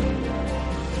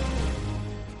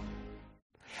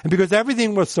 And because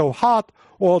everything was so hot,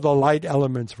 all the light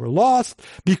elements were lost.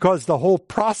 Because the whole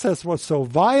process was so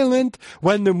violent,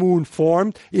 when the moon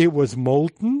formed, it was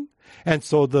molten. And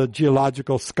so the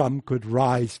geological scum could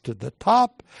rise to the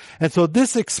top. And so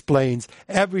this explains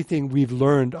everything we've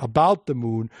learned about the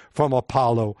moon from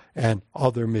Apollo and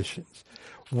other missions.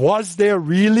 Was there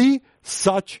really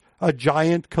such a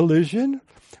giant collision?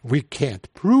 We can't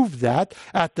prove that.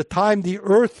 At the time, the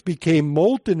Earth became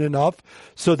molten enough,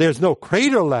 so there's no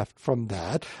crater left from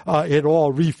that. It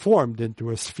all reformed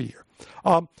into a sphere.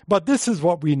 But this is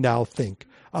what we now think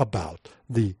about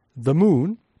the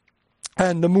moon.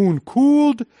 And the moon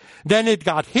cooled, then it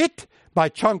got hit by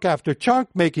chunk after chunk,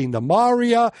 making the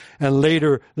maria and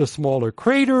later the smaller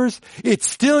craters. It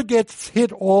still gets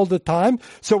hit all the time,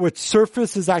 so its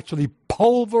surface is actually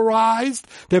pulverized.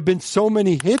 There have been so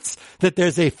many hits that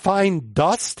there's a fine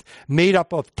dust made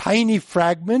up of tiny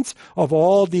fragments of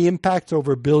all the impacts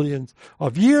over billions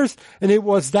of years. And it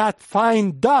was that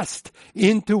fine dust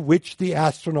into which the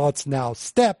astronauts now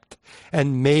stepped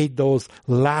and made those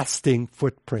lasting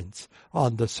footprints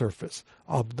on the surface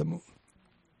of the moon.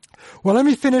 Well, let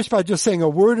me finish by just saying a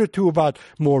word or two about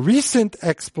more recent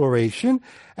exploration.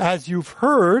 As you've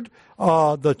heard,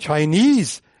 the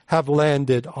Chinese have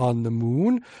landed on the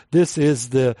moon. This is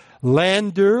the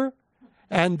lander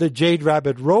and the Jade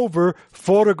Rabbit rover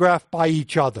photographed by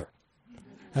each other.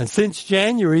 And since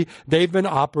January, they've been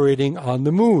operating on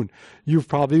the moon. You've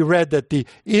probably read that the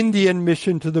Indian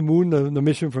mission to the moon, the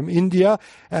mission from India,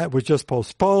 was just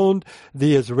postponed.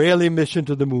 The Israeli mission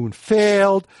to the moon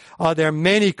failed. There are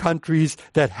many countries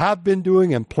that have been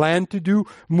doing and plan to do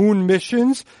moon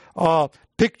missions.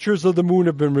 Pictures of the moon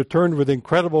have been returned with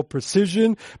incredible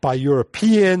precision by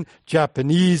European,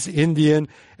 Japanese, Indian,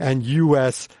 and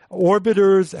U.S.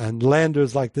 orbiters and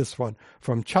landers like this one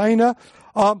from China.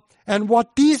 And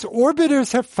what these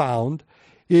orbiters have found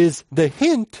is the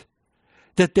hint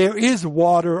that there is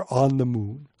water on the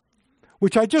moon,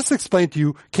 which I just explained to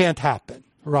you can't happen,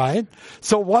 right?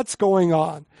 So what's going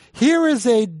on? Here is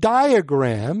a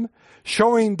diagram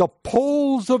showing the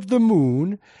poles of the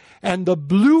moon, and the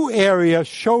blue areas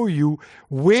show you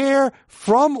where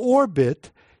from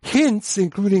orbit hints,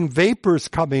 including vapors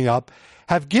coming up,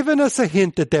 have given us a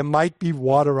hint that there might be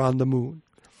water on the moon.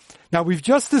 Now, we've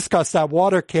just discussed that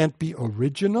water can't be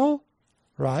original,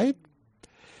 right?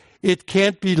 It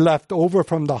can't be left over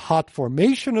from the hot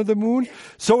formation of the moon,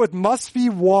 so it must be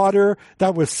water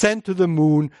that was sent to the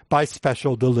moon by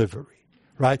special delivery,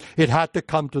 right? It had to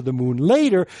come to the moon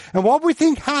later, and what we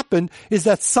think happened is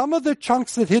that some of the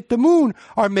chunks that hit the moon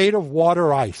are made of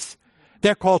water ice.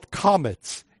 They're called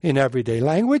comets in everyday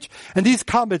language, and these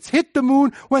comets hit the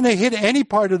moon. When they hit any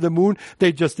part of the moon,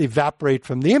 they just evaporate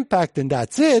from the impact, and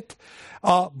that's it.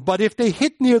 But if they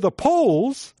hit near the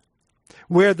poles,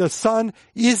 where the sun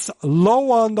is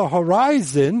low on the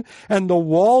horizon and the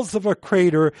walls of a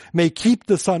crater may keep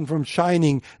the sun from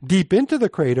shining deep into the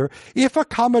crater, if a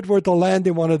comet were to land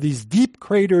in one of these deep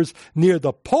craters near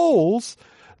the poles,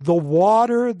 the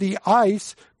water, the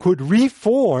ice, could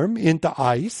reform into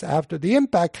ice after the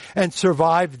impact and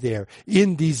survive there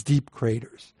in these deep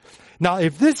craters. Now,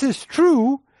 if this is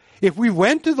true, if we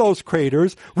went to those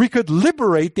craters, we could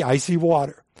liberate the icy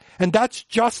water. And that's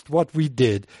just what we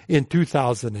did in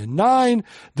 2009.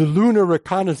 The Lunar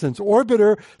Reconnaissance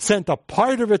Orbiter sent a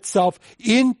part of itself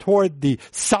in toward the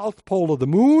south pole of the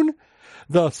moon.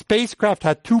 The spacecraft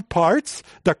had two parts,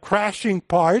 the crashing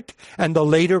part and the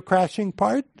later crashing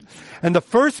part. And the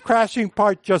first crashing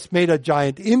part just made a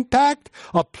giant impact.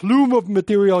 A plume of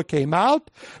material came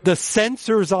out. The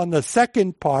sensors on the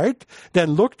second part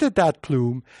then looked at that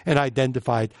plume and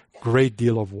identified a great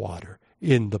deal of water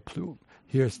in the plume.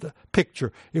 Here's the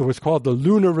picture. It was called the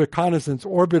Lunar Reconnaissance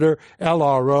Orbiter,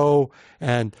 LRO,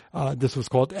 and this was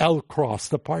called L-Cross,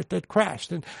 the part that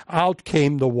crashed. And out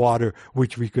came the water,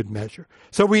 which we could measure.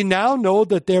 So we now know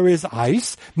that there is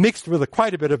ice mixed with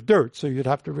quite a bit of dirt, so you'd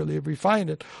have to really refine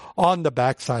it, on the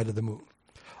backside of the moon.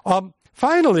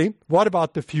 Finally, what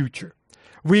about the future?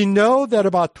 We know that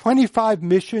about 25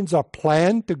 missions are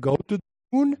planned to go to the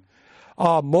moon,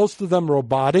 most of them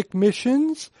robotic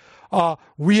missions.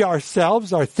 We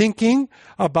ourselves are thinking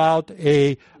about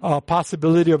a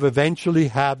possibility of eventually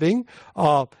having,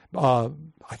 I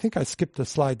think I skipped a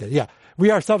slide there. Yeah.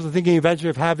 We ourselves are thinking eventually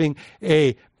of having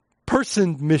a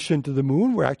person mission to the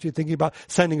moon. We're actually thinking about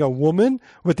sending a woman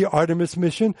with the Artemis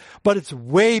mission, but it's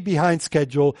way behind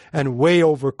schedule and way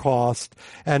over cost.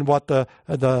 And what the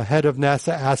head of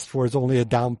NASA asked for is only a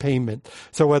down payment.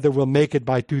 So whether we'll make it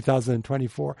by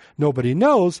 2024, nobody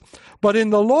knows. But in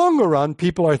the longer run,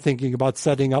 people are thinking about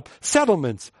setting up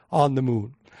settlements on the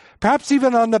moon. Perhaps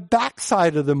even on the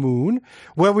backside of the moon,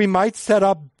 where we might set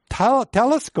up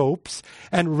telescopes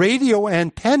and radio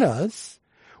antennas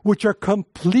which are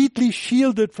completely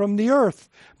shielded from the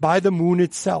Earth by the moon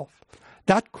itself.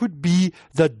 That could be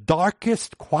the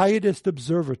darkest, quietest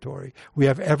observatory we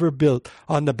have ever built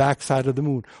on the backside of the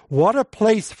moon. What a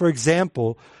place, for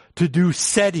example, to do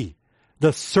SETI,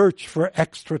 the search for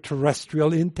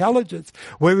extraterrestrial intelligence,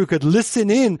 where we could listen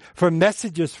in for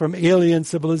messages from alien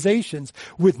civilizations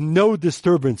with no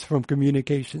disturbance from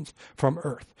communications from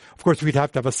Earth. Of course, we'd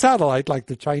have to have a satellite like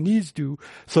the Chinese do,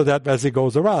 so that as it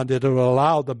goes around, it will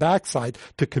allow the backside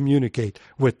to communicate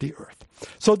with the Earth.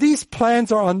 So these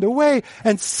plans are underway,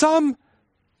 and some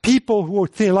people who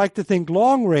like to think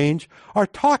long range are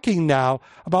talking now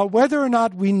about whether or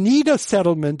not we need a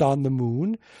settlement on the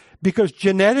moon, because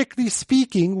genetically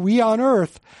speaking, we on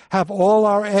Earth have all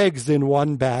our eggs in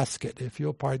one basket, if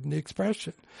you'll pardon the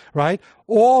expression, right?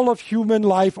 All of human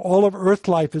life, all of Earth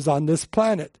life is on this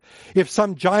planet. If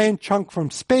some giant chunk from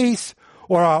space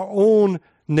or our own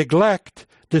neglect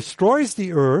destroys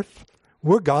the Earth,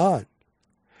 we're gone.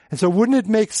 And so wouldn't it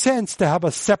make sense to have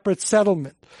a separate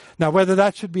settlement? Now, whether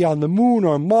that should be on the moon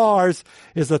or Mars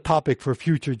is a topic for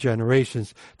future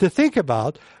generations to think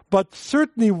about. But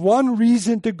certainly one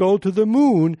reason to go to the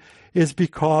moon is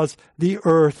because the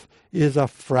Earth is a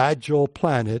fragile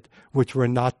planet which we're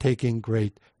not taking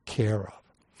great care of.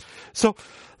 So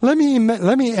let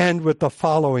me end with the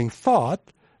following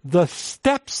thought. The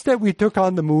steps that we took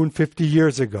on the moon 50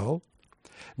 years ago,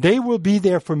 they will be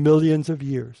there for millions of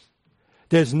years.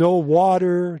 There's no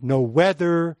water, no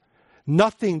weather,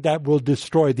 nothing that will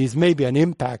destroy these. Maybe an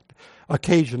impact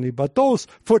occasionally, but those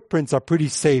footprints are pretty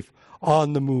safe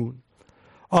on the moon.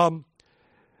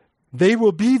 They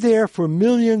will be there for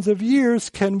millions of years.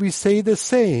 Can we say the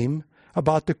same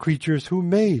about the creatures who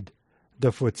made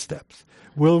the footsteps?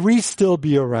 Will we still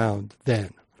be around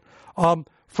then?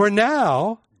 For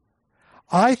now,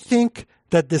 I think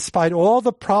that despite all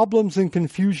the problems and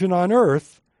confusion on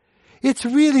Earth, it's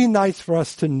really nice for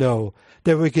us to know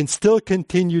that we can still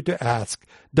continue to ask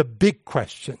the big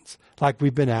questions like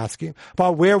we've been asking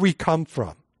about where we come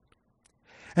from,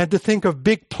 and to think of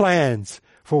big plans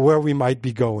for where we might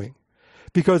be going,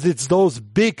 because it's those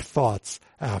big thoughts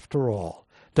after all,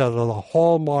 that are the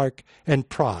hallmark and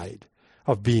pride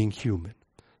of being human.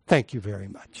 Thank you very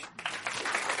much.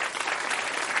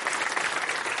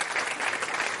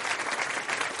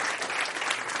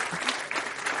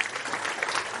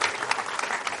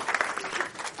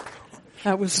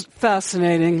 That was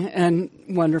fascinating and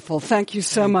wonderful. Thank you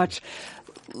so much.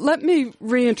 Let me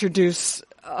reintroduce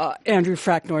Andrew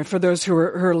Fracknoy for those who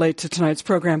are late to tonight's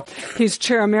program. He's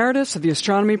Chair Emeritus of the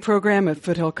Astronomy Program at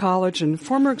Foothill College and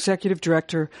former Executive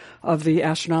Director of the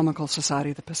Astronomical Society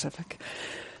of the Pacific.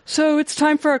 So it's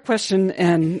time for our question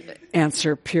and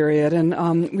answer period.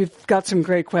 And we've got some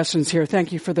great questions here.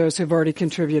 Thank you for those who've already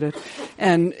contributed.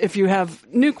 And if you have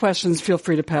new questions, feel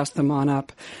free to pass them on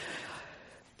up.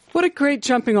 What a great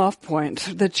jumping off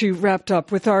point that you wrapped up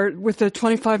with the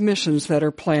 25 missions that are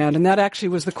planned. And that actually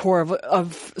was the core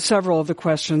of several of the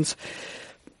questions.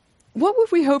 What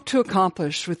would we hope to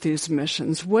accomplish with these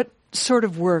missions? What sort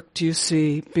of work do you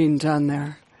see being done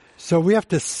there? So we have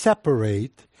to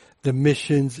separate the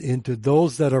missions into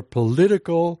those that are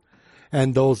political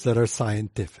and those that are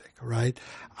scientific, right?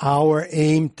 Our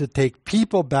aim to take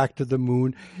people back to the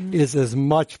moon is as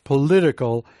much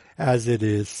political as it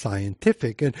is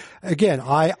scientific. And again,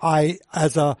 I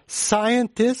as a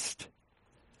scientist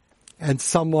and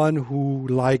someone who,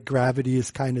 like gravity, is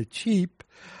kind of cheap,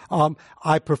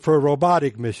 I prefer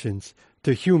robotic missions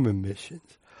to human missions.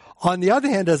 On the other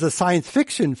hand, as a science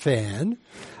fiction fan,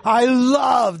 I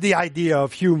love the idea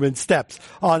of human steps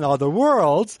on other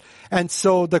worlds. And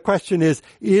so the question is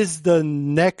the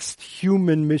next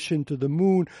human mission to the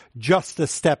moon just a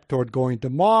step toward going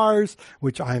to Mars,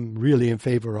 which I'm really in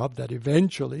favor of, that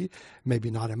eventually,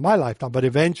 maybe not in my lifetime, but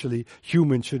eventually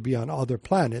humans should be on other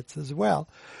planets as well.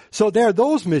 So there are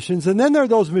those missions, and then there are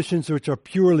those missions which are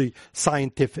purely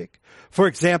scientific. For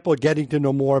example, getting to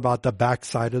know more about the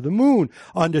backside of the moon,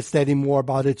 understanding more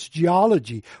about its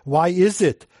geology. Why is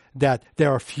it that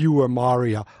there are fewer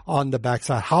Maria on the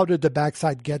backside? How did the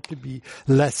backside get to be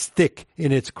less thick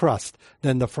in its crust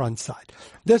than the front side?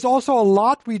 There's also a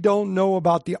lot we don't know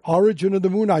about the origin of the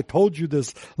moon. I told you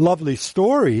this lovely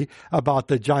story about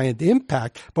the giant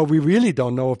impact, but we really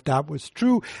don't know if that was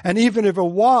true. And even if it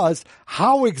was,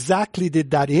 how exactly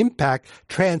did that impact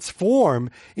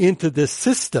transform into this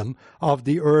system of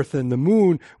the Earth and the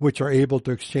moon, which are able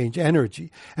to exchange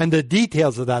energy? And the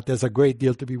details of that, there's a great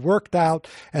deal to be worked out,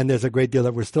 and there's a great deal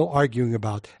that we're still arguing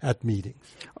about at meetings.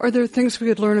 Are there things we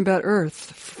could learn about Earth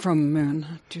from Moon,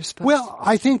 do you suppose? Well,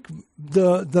 I think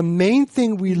the main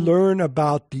thing we learn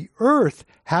about the Earth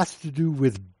has to do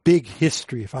with big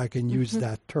history, if I can use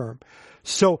that term.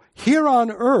 So here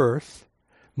on Earth,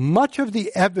 much of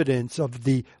the evidence of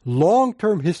the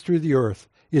long-term history of the Earth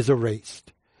is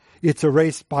erased. It's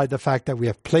erased by the fact that we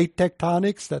have plate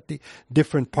tectonics, that the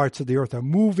different parts of the Earth are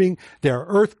moving. There are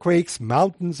earthquakes,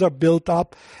 mountains are built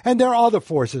up, and there are other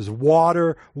forces.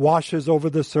 Water washes over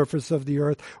the surface of the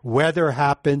Earth, weather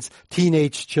happens,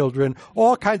 teenage children,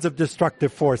 all kinds of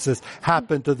destructive forces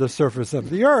happen to the surface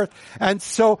of the Earth. And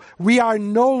so we are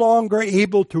no longer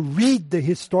able to read the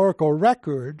historical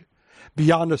record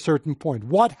beyond a certain point.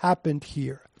 What happened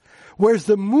here? Whereas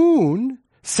the moon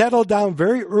settled down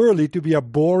very early to be a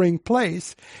boring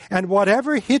place, and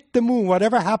whatever hit the moon,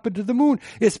 whatever happened to the moon,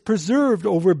 is preserved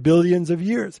over billions of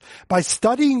years. By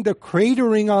studying the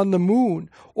cratering on the moon,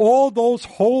 all those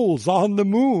holes on the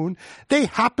moon, they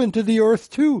happened to the Earth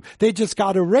too. They just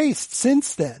got erased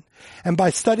since then. And by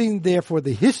studying, therefore,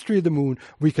 the history of the moon,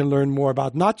 we can learn more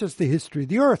about not just the history of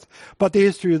the Earth, but the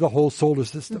history of the whole solar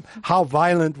system. How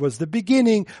violent was the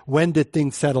beginning? When did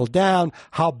things settle down?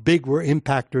 How big were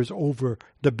impactors over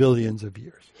the billions of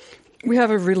years? We have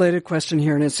a related question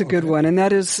here, and it's a good one, and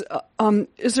that is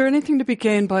there anything to be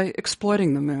gained by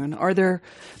exploiting the moon? Are there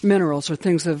minerals or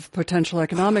things of potential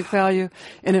economic value?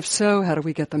 And if so, how do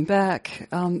we get them back?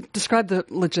 Describe the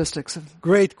logistics of...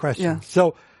 Great question. Yeah.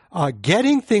 So,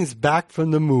 getting things back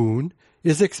from the moon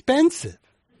is expensive,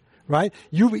 right?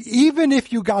 Even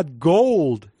if you got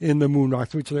gold in the moon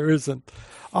rocks, which there isn't,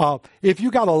 if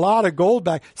you got a lot of gold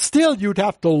back, still you'd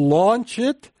have to launch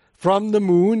it from the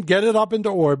moon, get it up into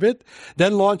orbit,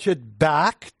 then launch it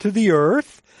back to the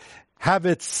Earth, have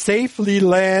it safely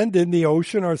land in the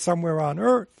ocean or somewhere on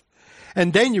Earth,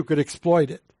 and then you could exploit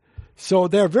it. So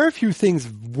there are very few things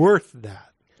worth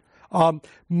that.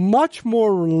 Much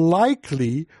more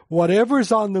likely,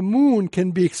 whatever's on the moon can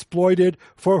be exploited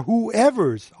for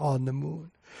whoever's on the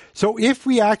moon. So if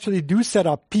we actually do set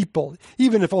up people,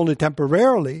 even if only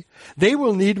temporarily, they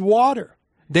will need water.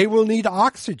 They will need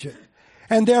oxygen.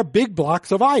 And there are big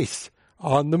blocks of ice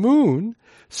on the moon,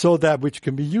 so that which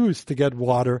can be used to get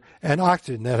water and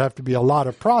oxygen. There'd have to be a lot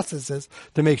of processes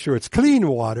to make sure it's clean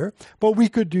water, but we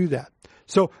could do that.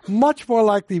 So much more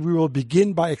likely we will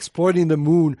begin by exploiting the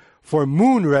moon for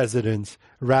moon residents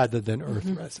rather than Earth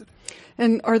residents.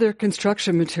 And are there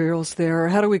construction materials there? Or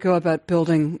how do we go about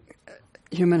building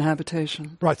human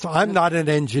habitation? Right, so I'm not an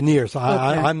engineer, so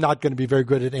I'm not going to be very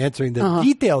good at answering the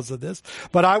details of this,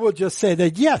 but I will just say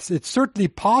that yes, it's certainly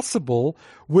possible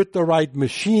with the right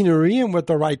machinery and with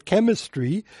the right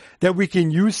chemistry that we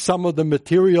can use some of the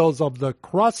materials of the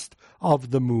crust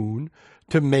of the moon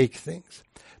to make things.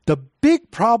 The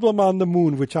big problem on the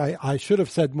moon, which I should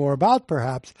have said more about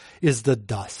perhaps, is the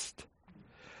dust.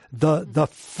 The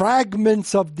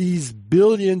fragments of these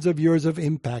billions of years of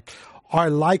impact are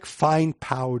like fine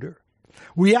powder.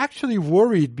 We actually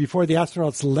worried before the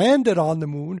astronauts landed on the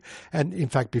moon, and in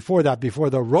fact before that, before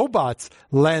the robots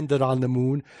landed on the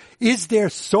moon, is there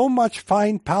so much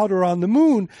fine powder on the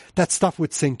moon that stuff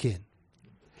would sink in?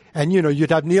 And,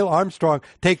 you'd have Neil Armstrong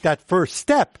take that first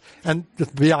step and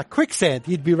just be like quicksand.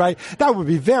 He'd be right. That would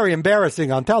be very embarrassing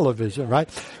on television, right?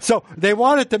 So they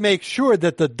wanted to make sure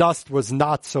that the dust was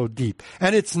not so deep.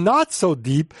 And it's not so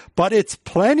deep, but it's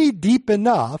plenty deep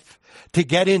enough to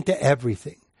get into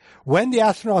everything. When the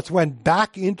astronauts went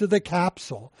back into the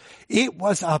capsule, it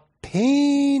was a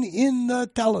pain in the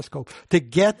telescope to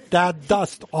get that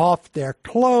dust off their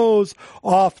clothes,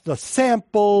 off the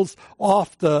samples,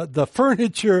 off the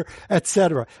furniture,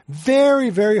 etc. Very,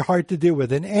 very hard to deal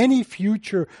with. And any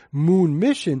future moon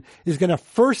mission is going to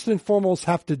first and foremost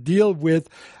have to deal with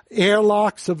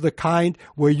airlocks of the kind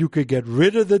where you could get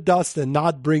rid of the dust and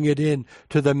not bring it in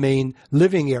to the main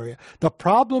living area. The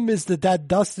problem is that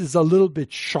dust is a little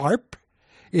bit sharp.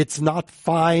 It's not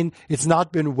fine. It's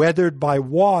not been weathered by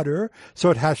water,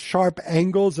 so it has sharp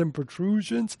angles and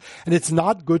protrusions, and it's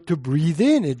not good to breathe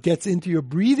in. It gets into your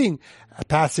breathing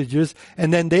passages,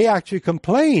 and then they actually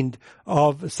complained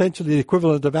of essentially the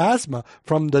equivalent of asthma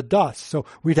from the dust. So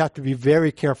we'd have to be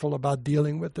very careful about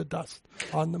dealing with the dust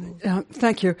on the moon.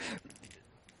 Thank you.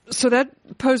 So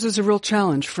that poses a real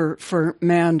challenge for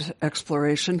manned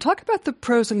exploration. Talk about the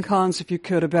pros and cons, if you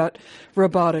could, about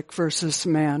robotic versus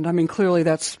manned. I mean, clearly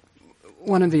that's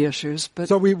one of the issues. But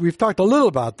so we've talked a little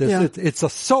about this. Yeah.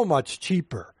 It's so much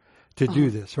cheaper to do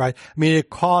this, right? I mean, it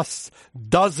costs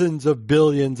dozens of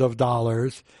billions of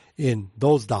dollars in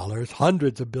those dollars,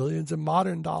 hundreds of billions in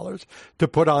modern dollars, to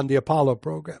put on the Apollo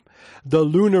program. The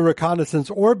Lunar Reconnaissance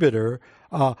Orbiter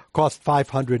cost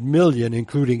 $500 million,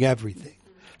 including everything.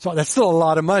 So that's still a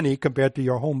lot of money compared to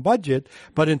your home budget,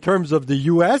 but in terms of the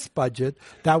U.S. budget,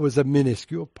 that was a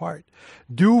minuscule part.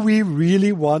 Do we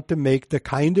really want to make the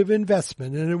kind of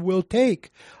investment, and it will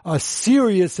take a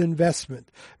serious investment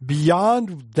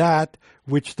beyond that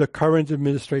which the current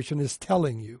administration is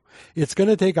telling you? It's going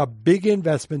to take a big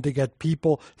investment to get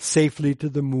people safely to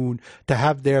the moon, to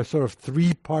have their sort of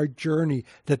three-part journey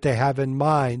that they have in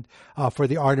mind for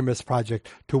the Artemis project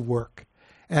to work.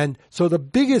 And so the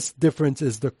biggest difference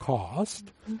is the cost.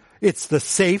 Mm-hmm. It's the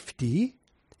safety.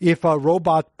 If a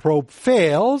robot probe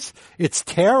fails, it's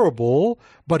terrible,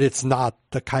 but it's not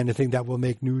the kind of thing that will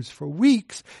make news for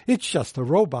weeks. It's just a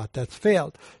robot that's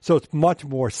failed. So it's much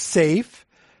more safe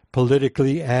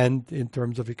politically and in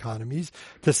terms of economies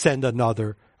to send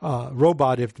another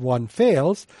robot if one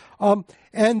fails.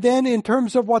 And then in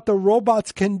terms of what the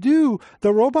robots can do,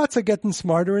 the robots are getting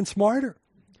smarter and smarter.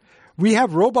 We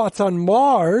have robots on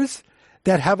Mars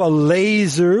that have a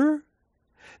laser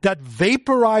that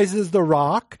vaporizes the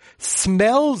rock,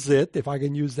 smells it, if I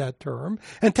can use that term,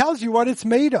 and tells you what it's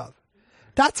made of.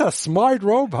 That's a smart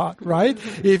robot, right?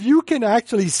 If you can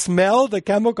actually smell the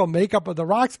chemical makeup of the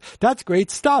rocks, that's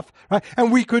great stuff, right?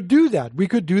 And we could do that. We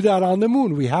could do that on the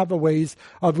moon. We have we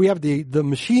have the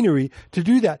machinery to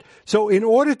do that. So in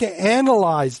order to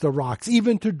analyze the rocks,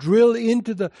 even to drill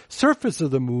into the surface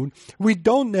of the moon, we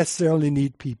don't necessarily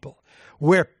need people.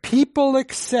 Where people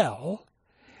excel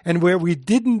and where we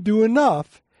didn't do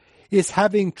enough is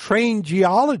having trained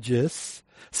geologists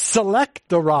select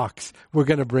the rocks we're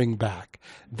going to bring back.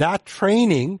 That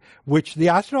training, which the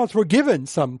astronauts were given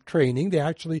some training, they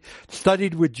actually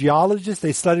studied with geologists,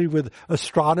 they studied with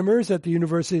astronomers at the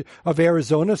University of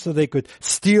Arizona so they could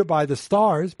steer by the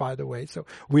stars, by the way. So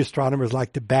we astronomers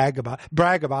like to brag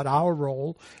about our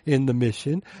role in the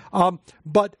mission.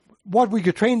 But what we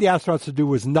could train the astronauts to do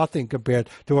was nothing compared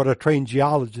to what a trained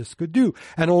geologist could do.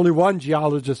 And only one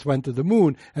geologist went to the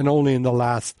moon, and only in the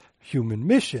last human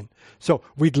mission. So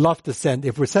we'd love to send,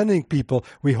 if we're sending people,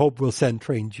 we hope we'll send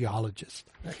trained geologists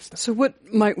next time. So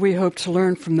what might we hope to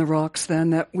learn from the rocks then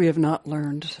that we have not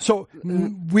learned? So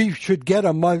we should get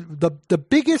the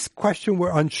biggest question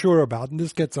we're unsure about, and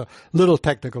this gets a little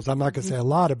technical, so I'm not going to say a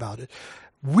lot about it.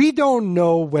 We don't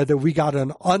know whether we got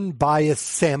an unbiased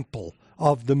sample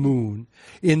of the moon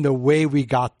in the way we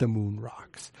got the moon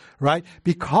rocks, right?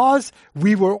 Because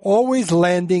we were always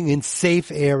landing in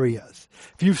safe areas.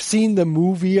 If you've seen the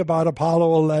movie about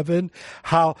Apollo 11,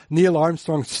 how Neil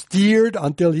Armstrong steered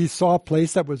until he saw a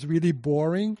place that was really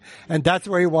boring, and that's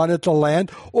where he wanted to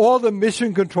land. All the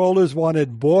mission controllers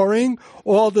wanted boring.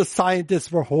 All the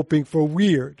scientists were hoping for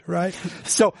weird, right?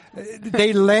 So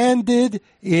they landed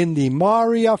in the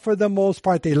Maria for the most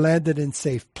part. They landed in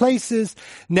safe places.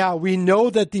 Now, we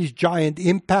know that these giant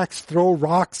impacts throw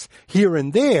rocks here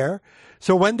and there.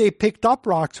 So when they picked up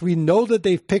rocks, we know that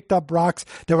they've picked up rocks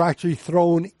that were actually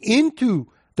thrown into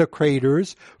the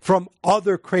craters from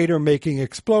other crater-making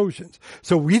explosions.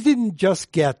 So we didn't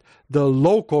just get the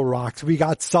local rocks. We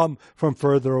got some from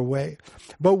further away.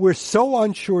 But we're so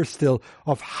unsure still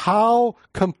of how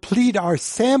complete our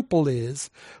sample is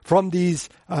from these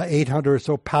 800 or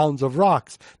so pounds of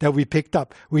rocks that we picked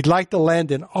up. We'd like to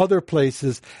land in other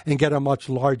places and get a much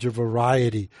larger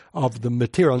variety of the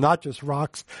material, not just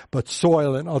rocks, but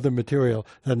soil and other material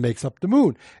that makes up the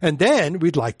moon. And then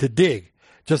we'd like to dig.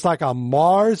 Just like on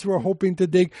Mars we're hoping to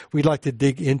dig, we'd like to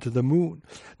dig into the moon.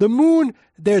 The moon,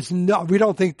 we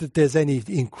don't think that there's any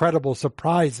incredible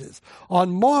surprises. On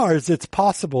Mars, it's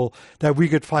possible that we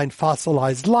could find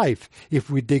fossilized life if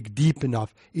we dig deep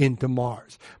enough into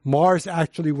Mars. Mars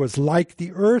actually was like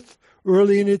the Earth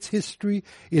early in its history.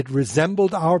 It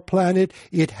resembled our planet.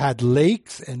 It had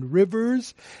lakes and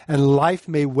rivers, and life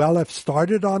may well have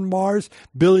started on Mars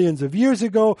billions of years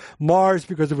ago. Mars,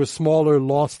 because it was smaller,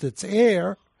 lost its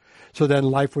air, so then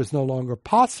life was no longer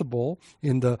possible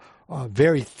in the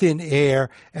very thin air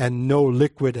and no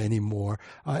liquid anymore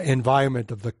environment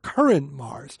of the current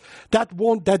Mars. That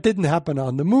didn't happen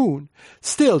on the moon.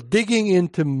 Still, digging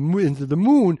into the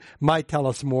moon might tell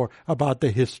us more about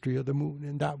the history of the moon,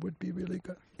 and that would be really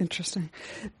good. Interesting.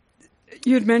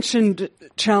 You had mentioned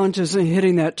challenges in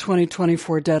hitting that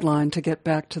 2024 deadline to get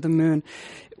back to the moon.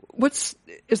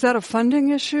 Is that a funding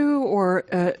issue or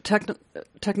a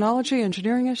technology,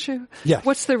 engineering issue? Yes.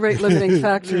 What's the rate limiting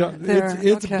factor there?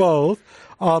 It's okay. both.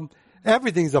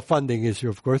 Everything's a funding issue,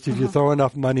 of course. If you throw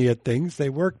enough money at things, they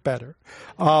work better.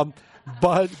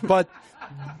 But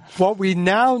what we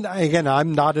now, again,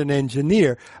 I'm not an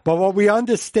engineer, but what we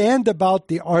understand about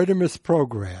the Artemis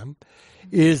program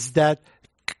is that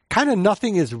kind of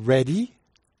nothing is ready.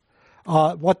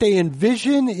 What they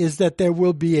envision is that there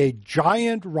will be a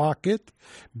giant rocket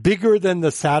bigger than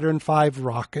the Saturn V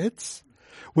rockets,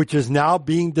 which is now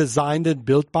being designed and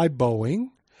built by Boeing,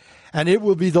 and it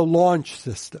will be the launch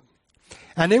system.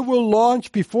 And it will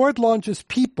launch, before it launches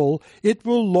people, it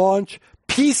will launch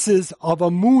pieces of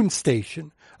a moon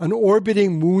station, an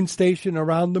orbiting moon station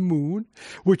around the moon,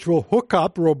 which will hook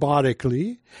up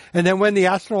robotically. And then when the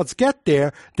astronauts get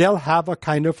there, they'll have a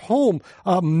kind of home,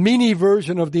 a mini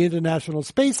version of the International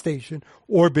Space Station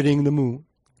orbiting the moon.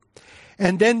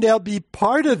 And then there'll be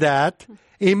part of that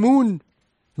a moon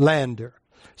lander.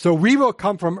 So we will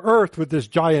come from Earth with this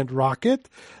giant rocket.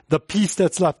 The piece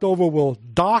that's left over will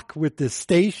dock with this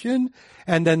station,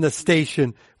 and then the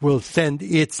station will send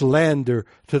its lander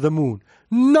to the moon.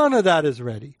 None of that is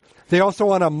ready. They also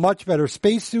want a much better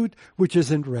spacesuit, which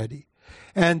isn't ready.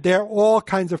 And there are all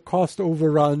kinds of cost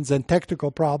overruns and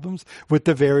technical problems with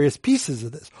the various pieces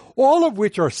of this, all of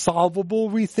which are solvable,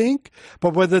 we think,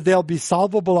 but whether they'll be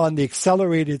solvable on the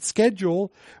accelerated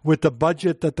schedule with the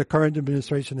budget that the current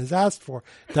administration has asked for,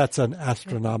 that's an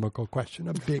astronomical question,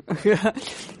 a big question.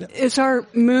 Yeah. Is our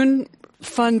moon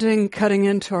funding cutting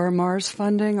into our Mars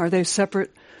funding? Are they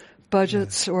separate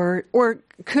budgets, or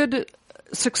could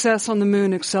success on the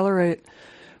moon accelerate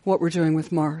what we're doing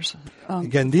with Mars?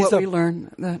 Again, these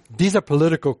are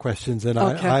political questions, and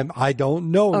okay. I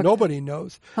don't know. Okay. Nobody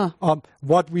knows. Huh.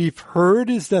 What we've heard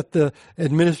is that the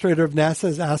administrator of NASA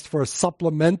has asked for a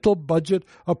supplemental budget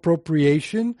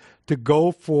appropriation to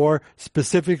go for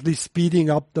specifically speeding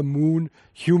up the moon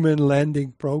human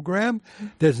landing program.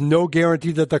 There's no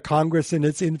guarantee that the Congress, in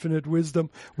its infinite wisdom,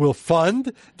 will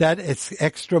fund that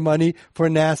extra money for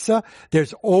NASA.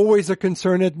 There's always a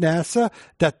concern at NASA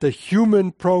that the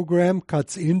human program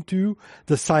cuts into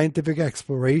the scientific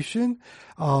exploration.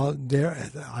 I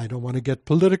don't want to get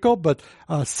political, but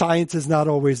science is not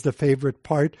always the favorite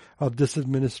part of this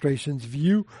administration's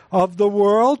view of the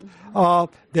world.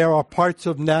 There are parts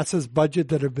of NASA's NASA's budget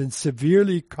that have been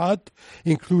severely cut,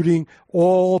 including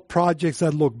all projects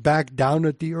that look back down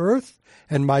at the Earth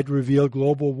and might reveal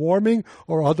global warming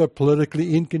or other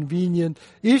politically inconvenient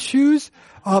issues.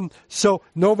 So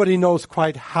nobody knows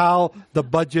quite how the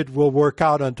budget will work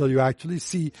out until you actually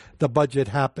see the budget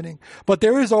happening. But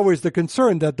there is always the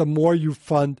concern that the more you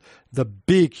fund the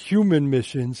big human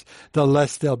missions, the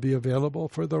less they'll be available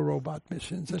for the robot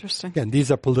missions. Interesting. Again,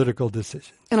 these are political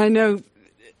decisions. And I know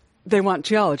they want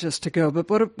geologists to go, but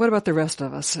what about the rest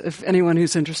of us? If anyone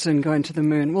who's interested in going to the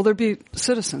moon, will there be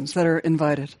citizens that are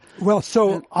invited? Well,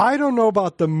 so I don't know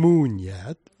about the moon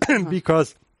yet,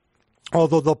 because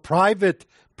although the private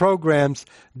programs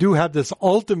do have this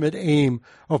ultimate aim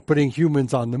of putting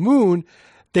humans on the moon,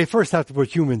 they first have to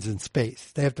put humans in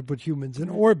space. They have to put humans in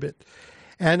orbit.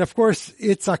 And of course,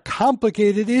 it's a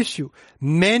complicated issue.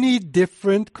 Many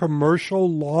different commercial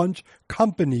launch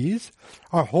companies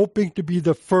are hoping to be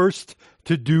the first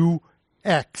to do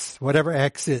X, whatever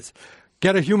X is.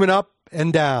 Get a human up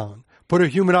and down. Put a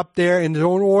human up there in its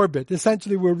own orbit.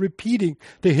 Essentially, we're repeating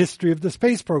the history of the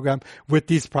space program with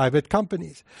these private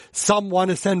companies. Some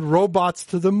want to send robots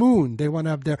to the moon. They want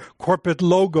to have their corporate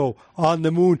logo on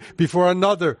the moon before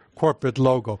another corporate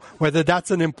logo. Whether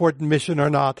that's an important mission or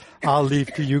not, I'll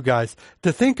leave to you guys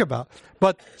to think about.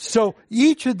 But so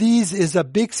each of these is a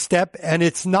big step, and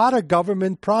it's not a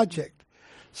government project.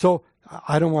 So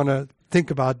I don't want to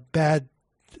think about bad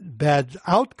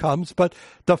outcomes, but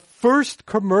the first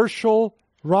commercial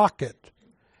rocket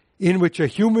in which a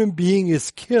human being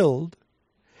is killed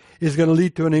is going to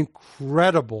lead to an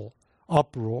incredible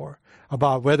uproar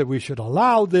about whether we should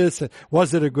allow this and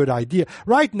was it a good idea.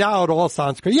 Right now it all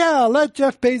sounds great. Yeah, let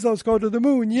Jeff Bezos go to the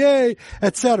moon, yay,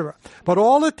 etc. But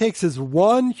all it takes is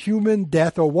one human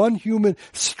death or one human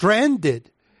stranded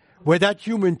where that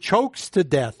human chokes to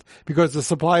death because the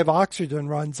supply of oxygen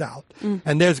runs out.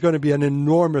 And there's going to be an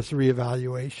enormous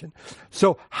reevaluation.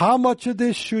 So how much of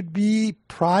this should be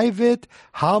private?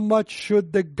 How much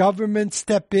should the government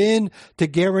step in to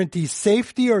guarantee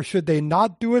safety, or should they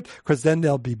not do it because then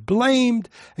they'll be blamed?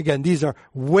 Again, these are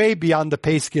way beyond the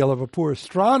pay scale of a poor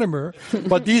astronomer,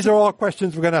 but these are all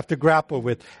questions we're going to have to grapple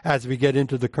with as we get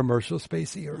into the commercial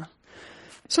space era.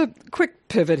 So, quick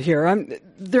pivot here.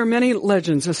 There are many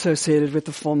legends associated with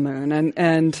the full moon,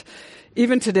 and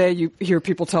even today you hear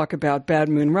people talk about bad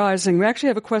moon rising. We actually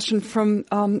have a question from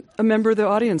a member of the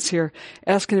audience here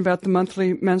asking about the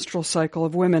monthly menstrual cycle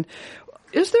of women.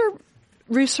 Is there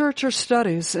research or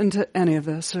studies into any of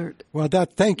this? Well,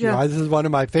 thank you. Yeah. This is one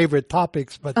of my favorite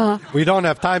topics, but we don't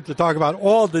have time to talk about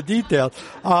all the details.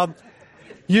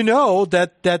 You know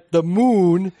that the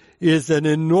moon is an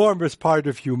enormous part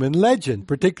of human legend,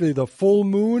 particularly the full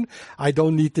moon. I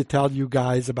don't need to tell you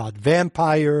guys about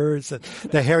vampires and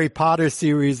the Harry Potter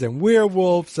series and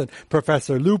werewolves and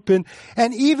Professor Lupin.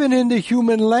 And even in the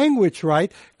human language,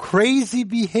 right, crazy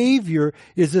behavior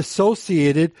is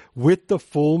associated with the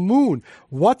full moon.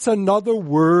 What's another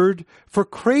word for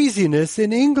craziness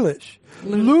in English?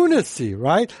 Lunacy,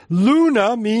 right?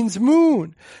 Luna means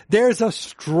moon. There's a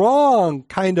strong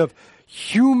kind of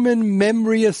human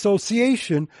memory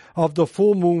association of the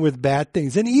full moon with bad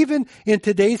things. And even in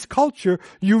today's culture,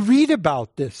 you read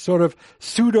about this. Sort of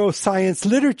pseudoscience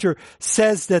literature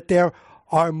says that there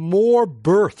are more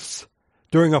births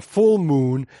during a full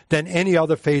moon than any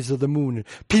other phase of the moon.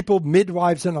 People,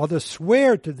 midwives and others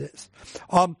swear to this.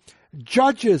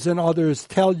 Judges and others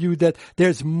tell you that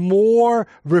there's more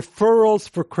referrals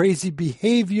for crazy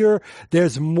behavior,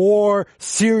 there's more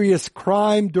serious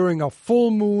crime during a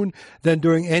full moon than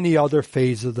during any other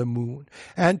phase of the moon.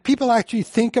 And people actually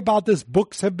think about this.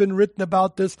 Books have been written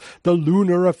about this, the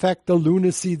lunar effect, the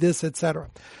lunacy, this, etc.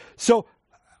 So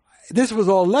this was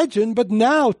all legend, but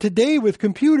now, today, with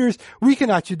computers, we can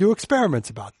actually do experiments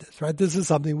about this, right? This is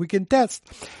something we can test.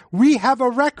 We have a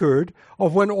record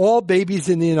of when all babies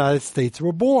in the United States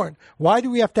were born. Why do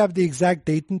we have to have the exact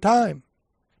date and time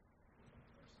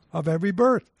of every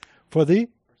birth? For the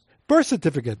birth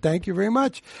certificate. Thank you very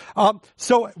much.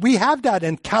 So we have that,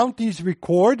 and counties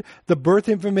record the birth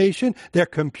information. They're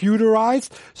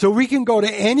computerized, so we can go to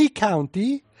any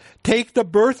county, take the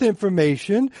birth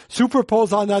information,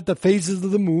 superimpose on that the phases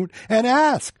of the moon, and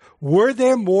ask, were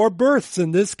there more births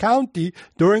in this county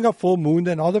during a full moon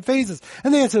than other phases?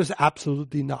 And the answer is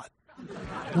absolutely not.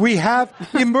 We have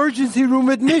emergency room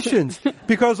admissions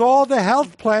because all the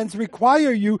health plans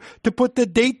require you to put the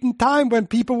date and time when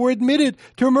people were admitted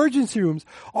to emergency rooms.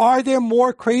 Are there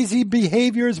more crazy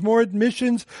behaviors, more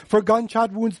admissions for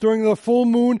gunshot wounds during the full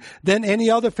moon than any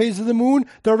other phase of the moon?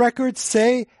 The records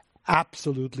say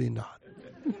absolutely not.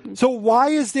 So why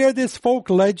is there this folk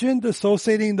legend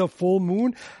associating the full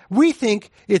moon? We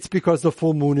think it's because the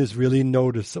full moon is really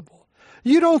noticeable.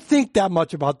 You don't think that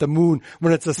much about the moon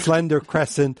when it's a slender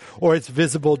crescent or it's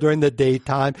visible during the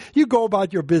daytime. You go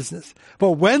about your business.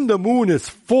 But when the moon is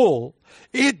full,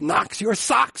 it knocks your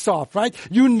socks off, right?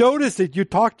 You notice it. You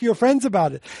talk to your friends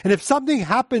about it. And if something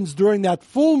happens during that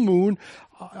full moon,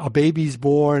 a baby's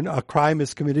born, a crime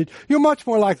is committed, you're much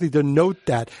more likely to note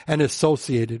that and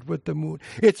associate it with the moon.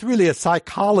 It's really a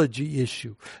psychology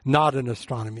issue, not an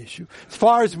astronomy issue. As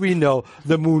far as we know,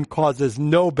 the moon causes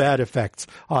no bad effects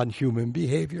on human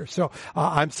behavior. So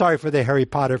I'm sorry for the Harry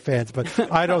Potter fans,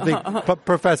 but I don't think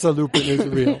Professor Lupin is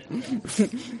real.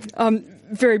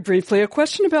 Very briefly, a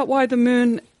question about why the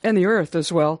moon and the Earth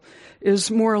as well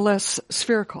is more or less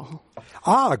spherical.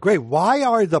 Great. Why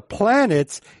are the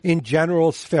planets in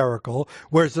general spherical,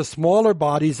 whereas the smaller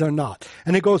bodies are not?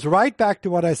 And it goes right back to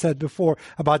what I said before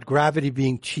about gravity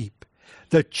being cheap.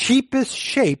 The cheapest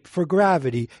shape for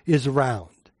gravity is round.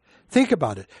 Think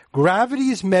about it. Gravity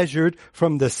is measured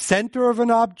from the center of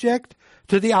an object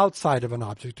to the outside of an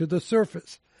object, to the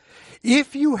surface.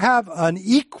 If you have an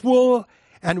equal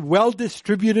and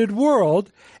well-distributed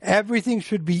world, everything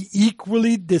should be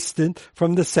equally distant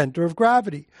from the center of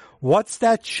gravity. What's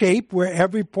that shape where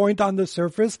every point on the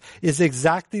surface is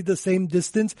exactly the same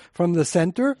distance from the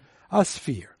center? A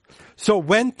sphere. So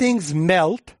when things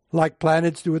melt, like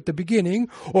planets do at the beginning,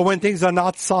 or when things are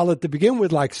not solid to begin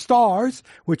with, like stars,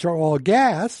 which are all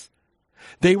gas,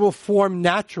 they will form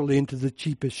naturally into the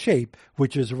cheapest shape,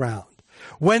 which is round.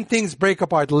 When things break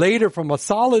apart later from a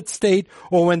solid state,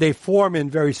 or when they form in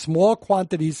very small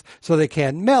quantities so they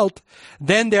can't melt,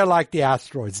 then they're like the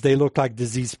asteroids. They look like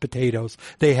diseased potatoes.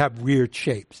 They have weird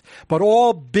shapes. But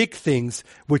all big things,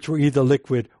 which were either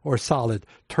liquid or solid,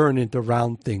 turn into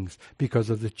round things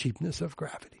because of the cheapness of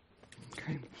gravity.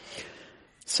 Okay.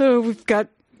 So we've got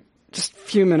just a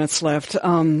few minutes left,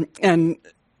 and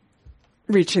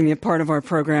reaching the part of our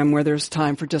program where there's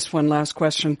time for just one last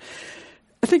question.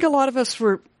 I think a lot of us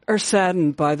are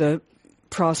saddened by the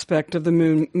prospect of the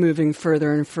moon moving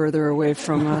further and further away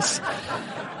from us.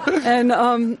 And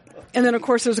then of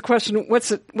course there's a question, what's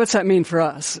that mean for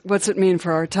us? What's it mean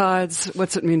for our tides?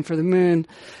 What's it mean for the moon?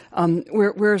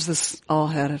 Where is this all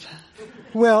headed?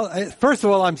 Well, first of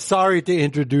all, I'm sorry to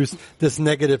introduce this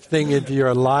negative thing into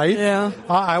your life. Yeah.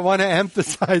 I want to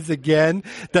emphasize again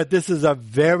that this is a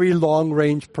very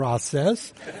long-range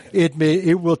process.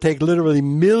 It will take literally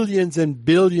millions and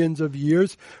billions of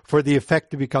years for the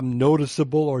effect to become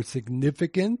noticeable or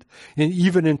significant. And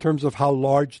even in terms of how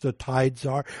large the tides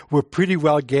are, we're pretty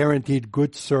well guaranteed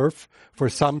good surf for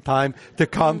some time to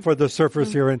come for the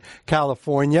surfers here in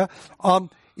California.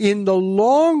 In the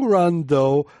long run,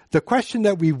 though, the question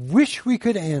that we wish we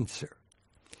could answer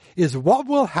is what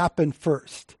will happen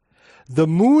first? The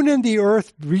moon and the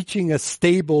earth reaching a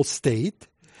stable state,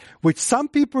 which some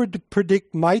people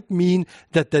predict might mean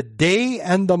that the day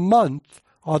and the month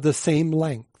are the same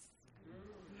length.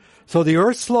 So the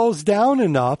earth slows down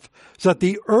enough so that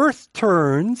the earth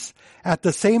turns at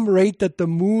the same rate that the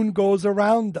moon goes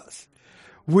around us,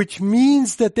 which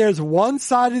means that there's one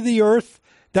side of the earth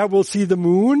that will see the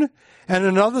moon, and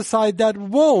another side that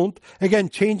won't, again,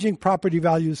 changing property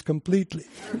values completely.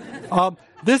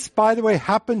 This, by the way,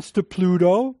 happens to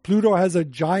Pluto. Pluto has a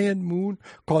giant moon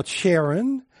called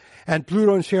Charon, and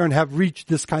Pluto and Charon have reached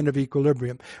this kind of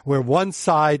equilibrium, where one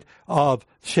side of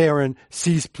Charon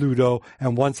sees Pluto,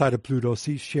 and one side of Pluto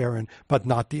sees Charon, but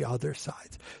not the other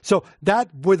sides. So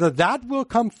whether that will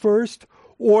come first,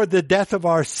 or the death of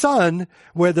our sun,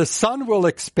 where the sun will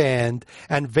expand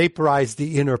and vaporize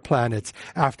the inner planets,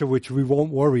 after which we won't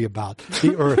worry about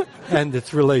the Earth and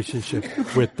its relationship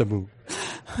with the moon.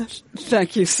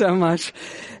 Thank you so much.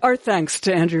 Our thanks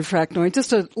to Andrew Fracknoy.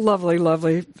 Just a lovely,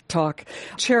 lovely talk.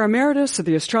 Chair Emeritus of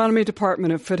the Astronomy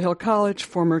Department at Foothill College,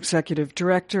 former Executive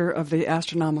Director of the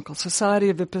Astronomical Society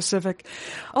of the Pacific.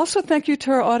 Also, thank you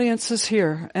to our audiences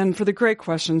here and for the great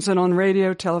questions and on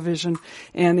radio, television,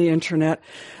 and the Internet.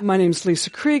 My name is Lisa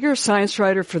Krieger, science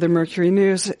writer for the Mercury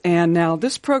News, and now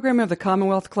this program of the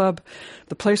Commonwealth Club,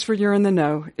 the place where you're in the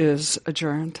know, is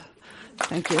adjourned.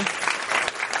 Thank you.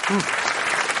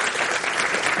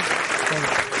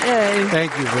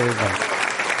 Thank you very much.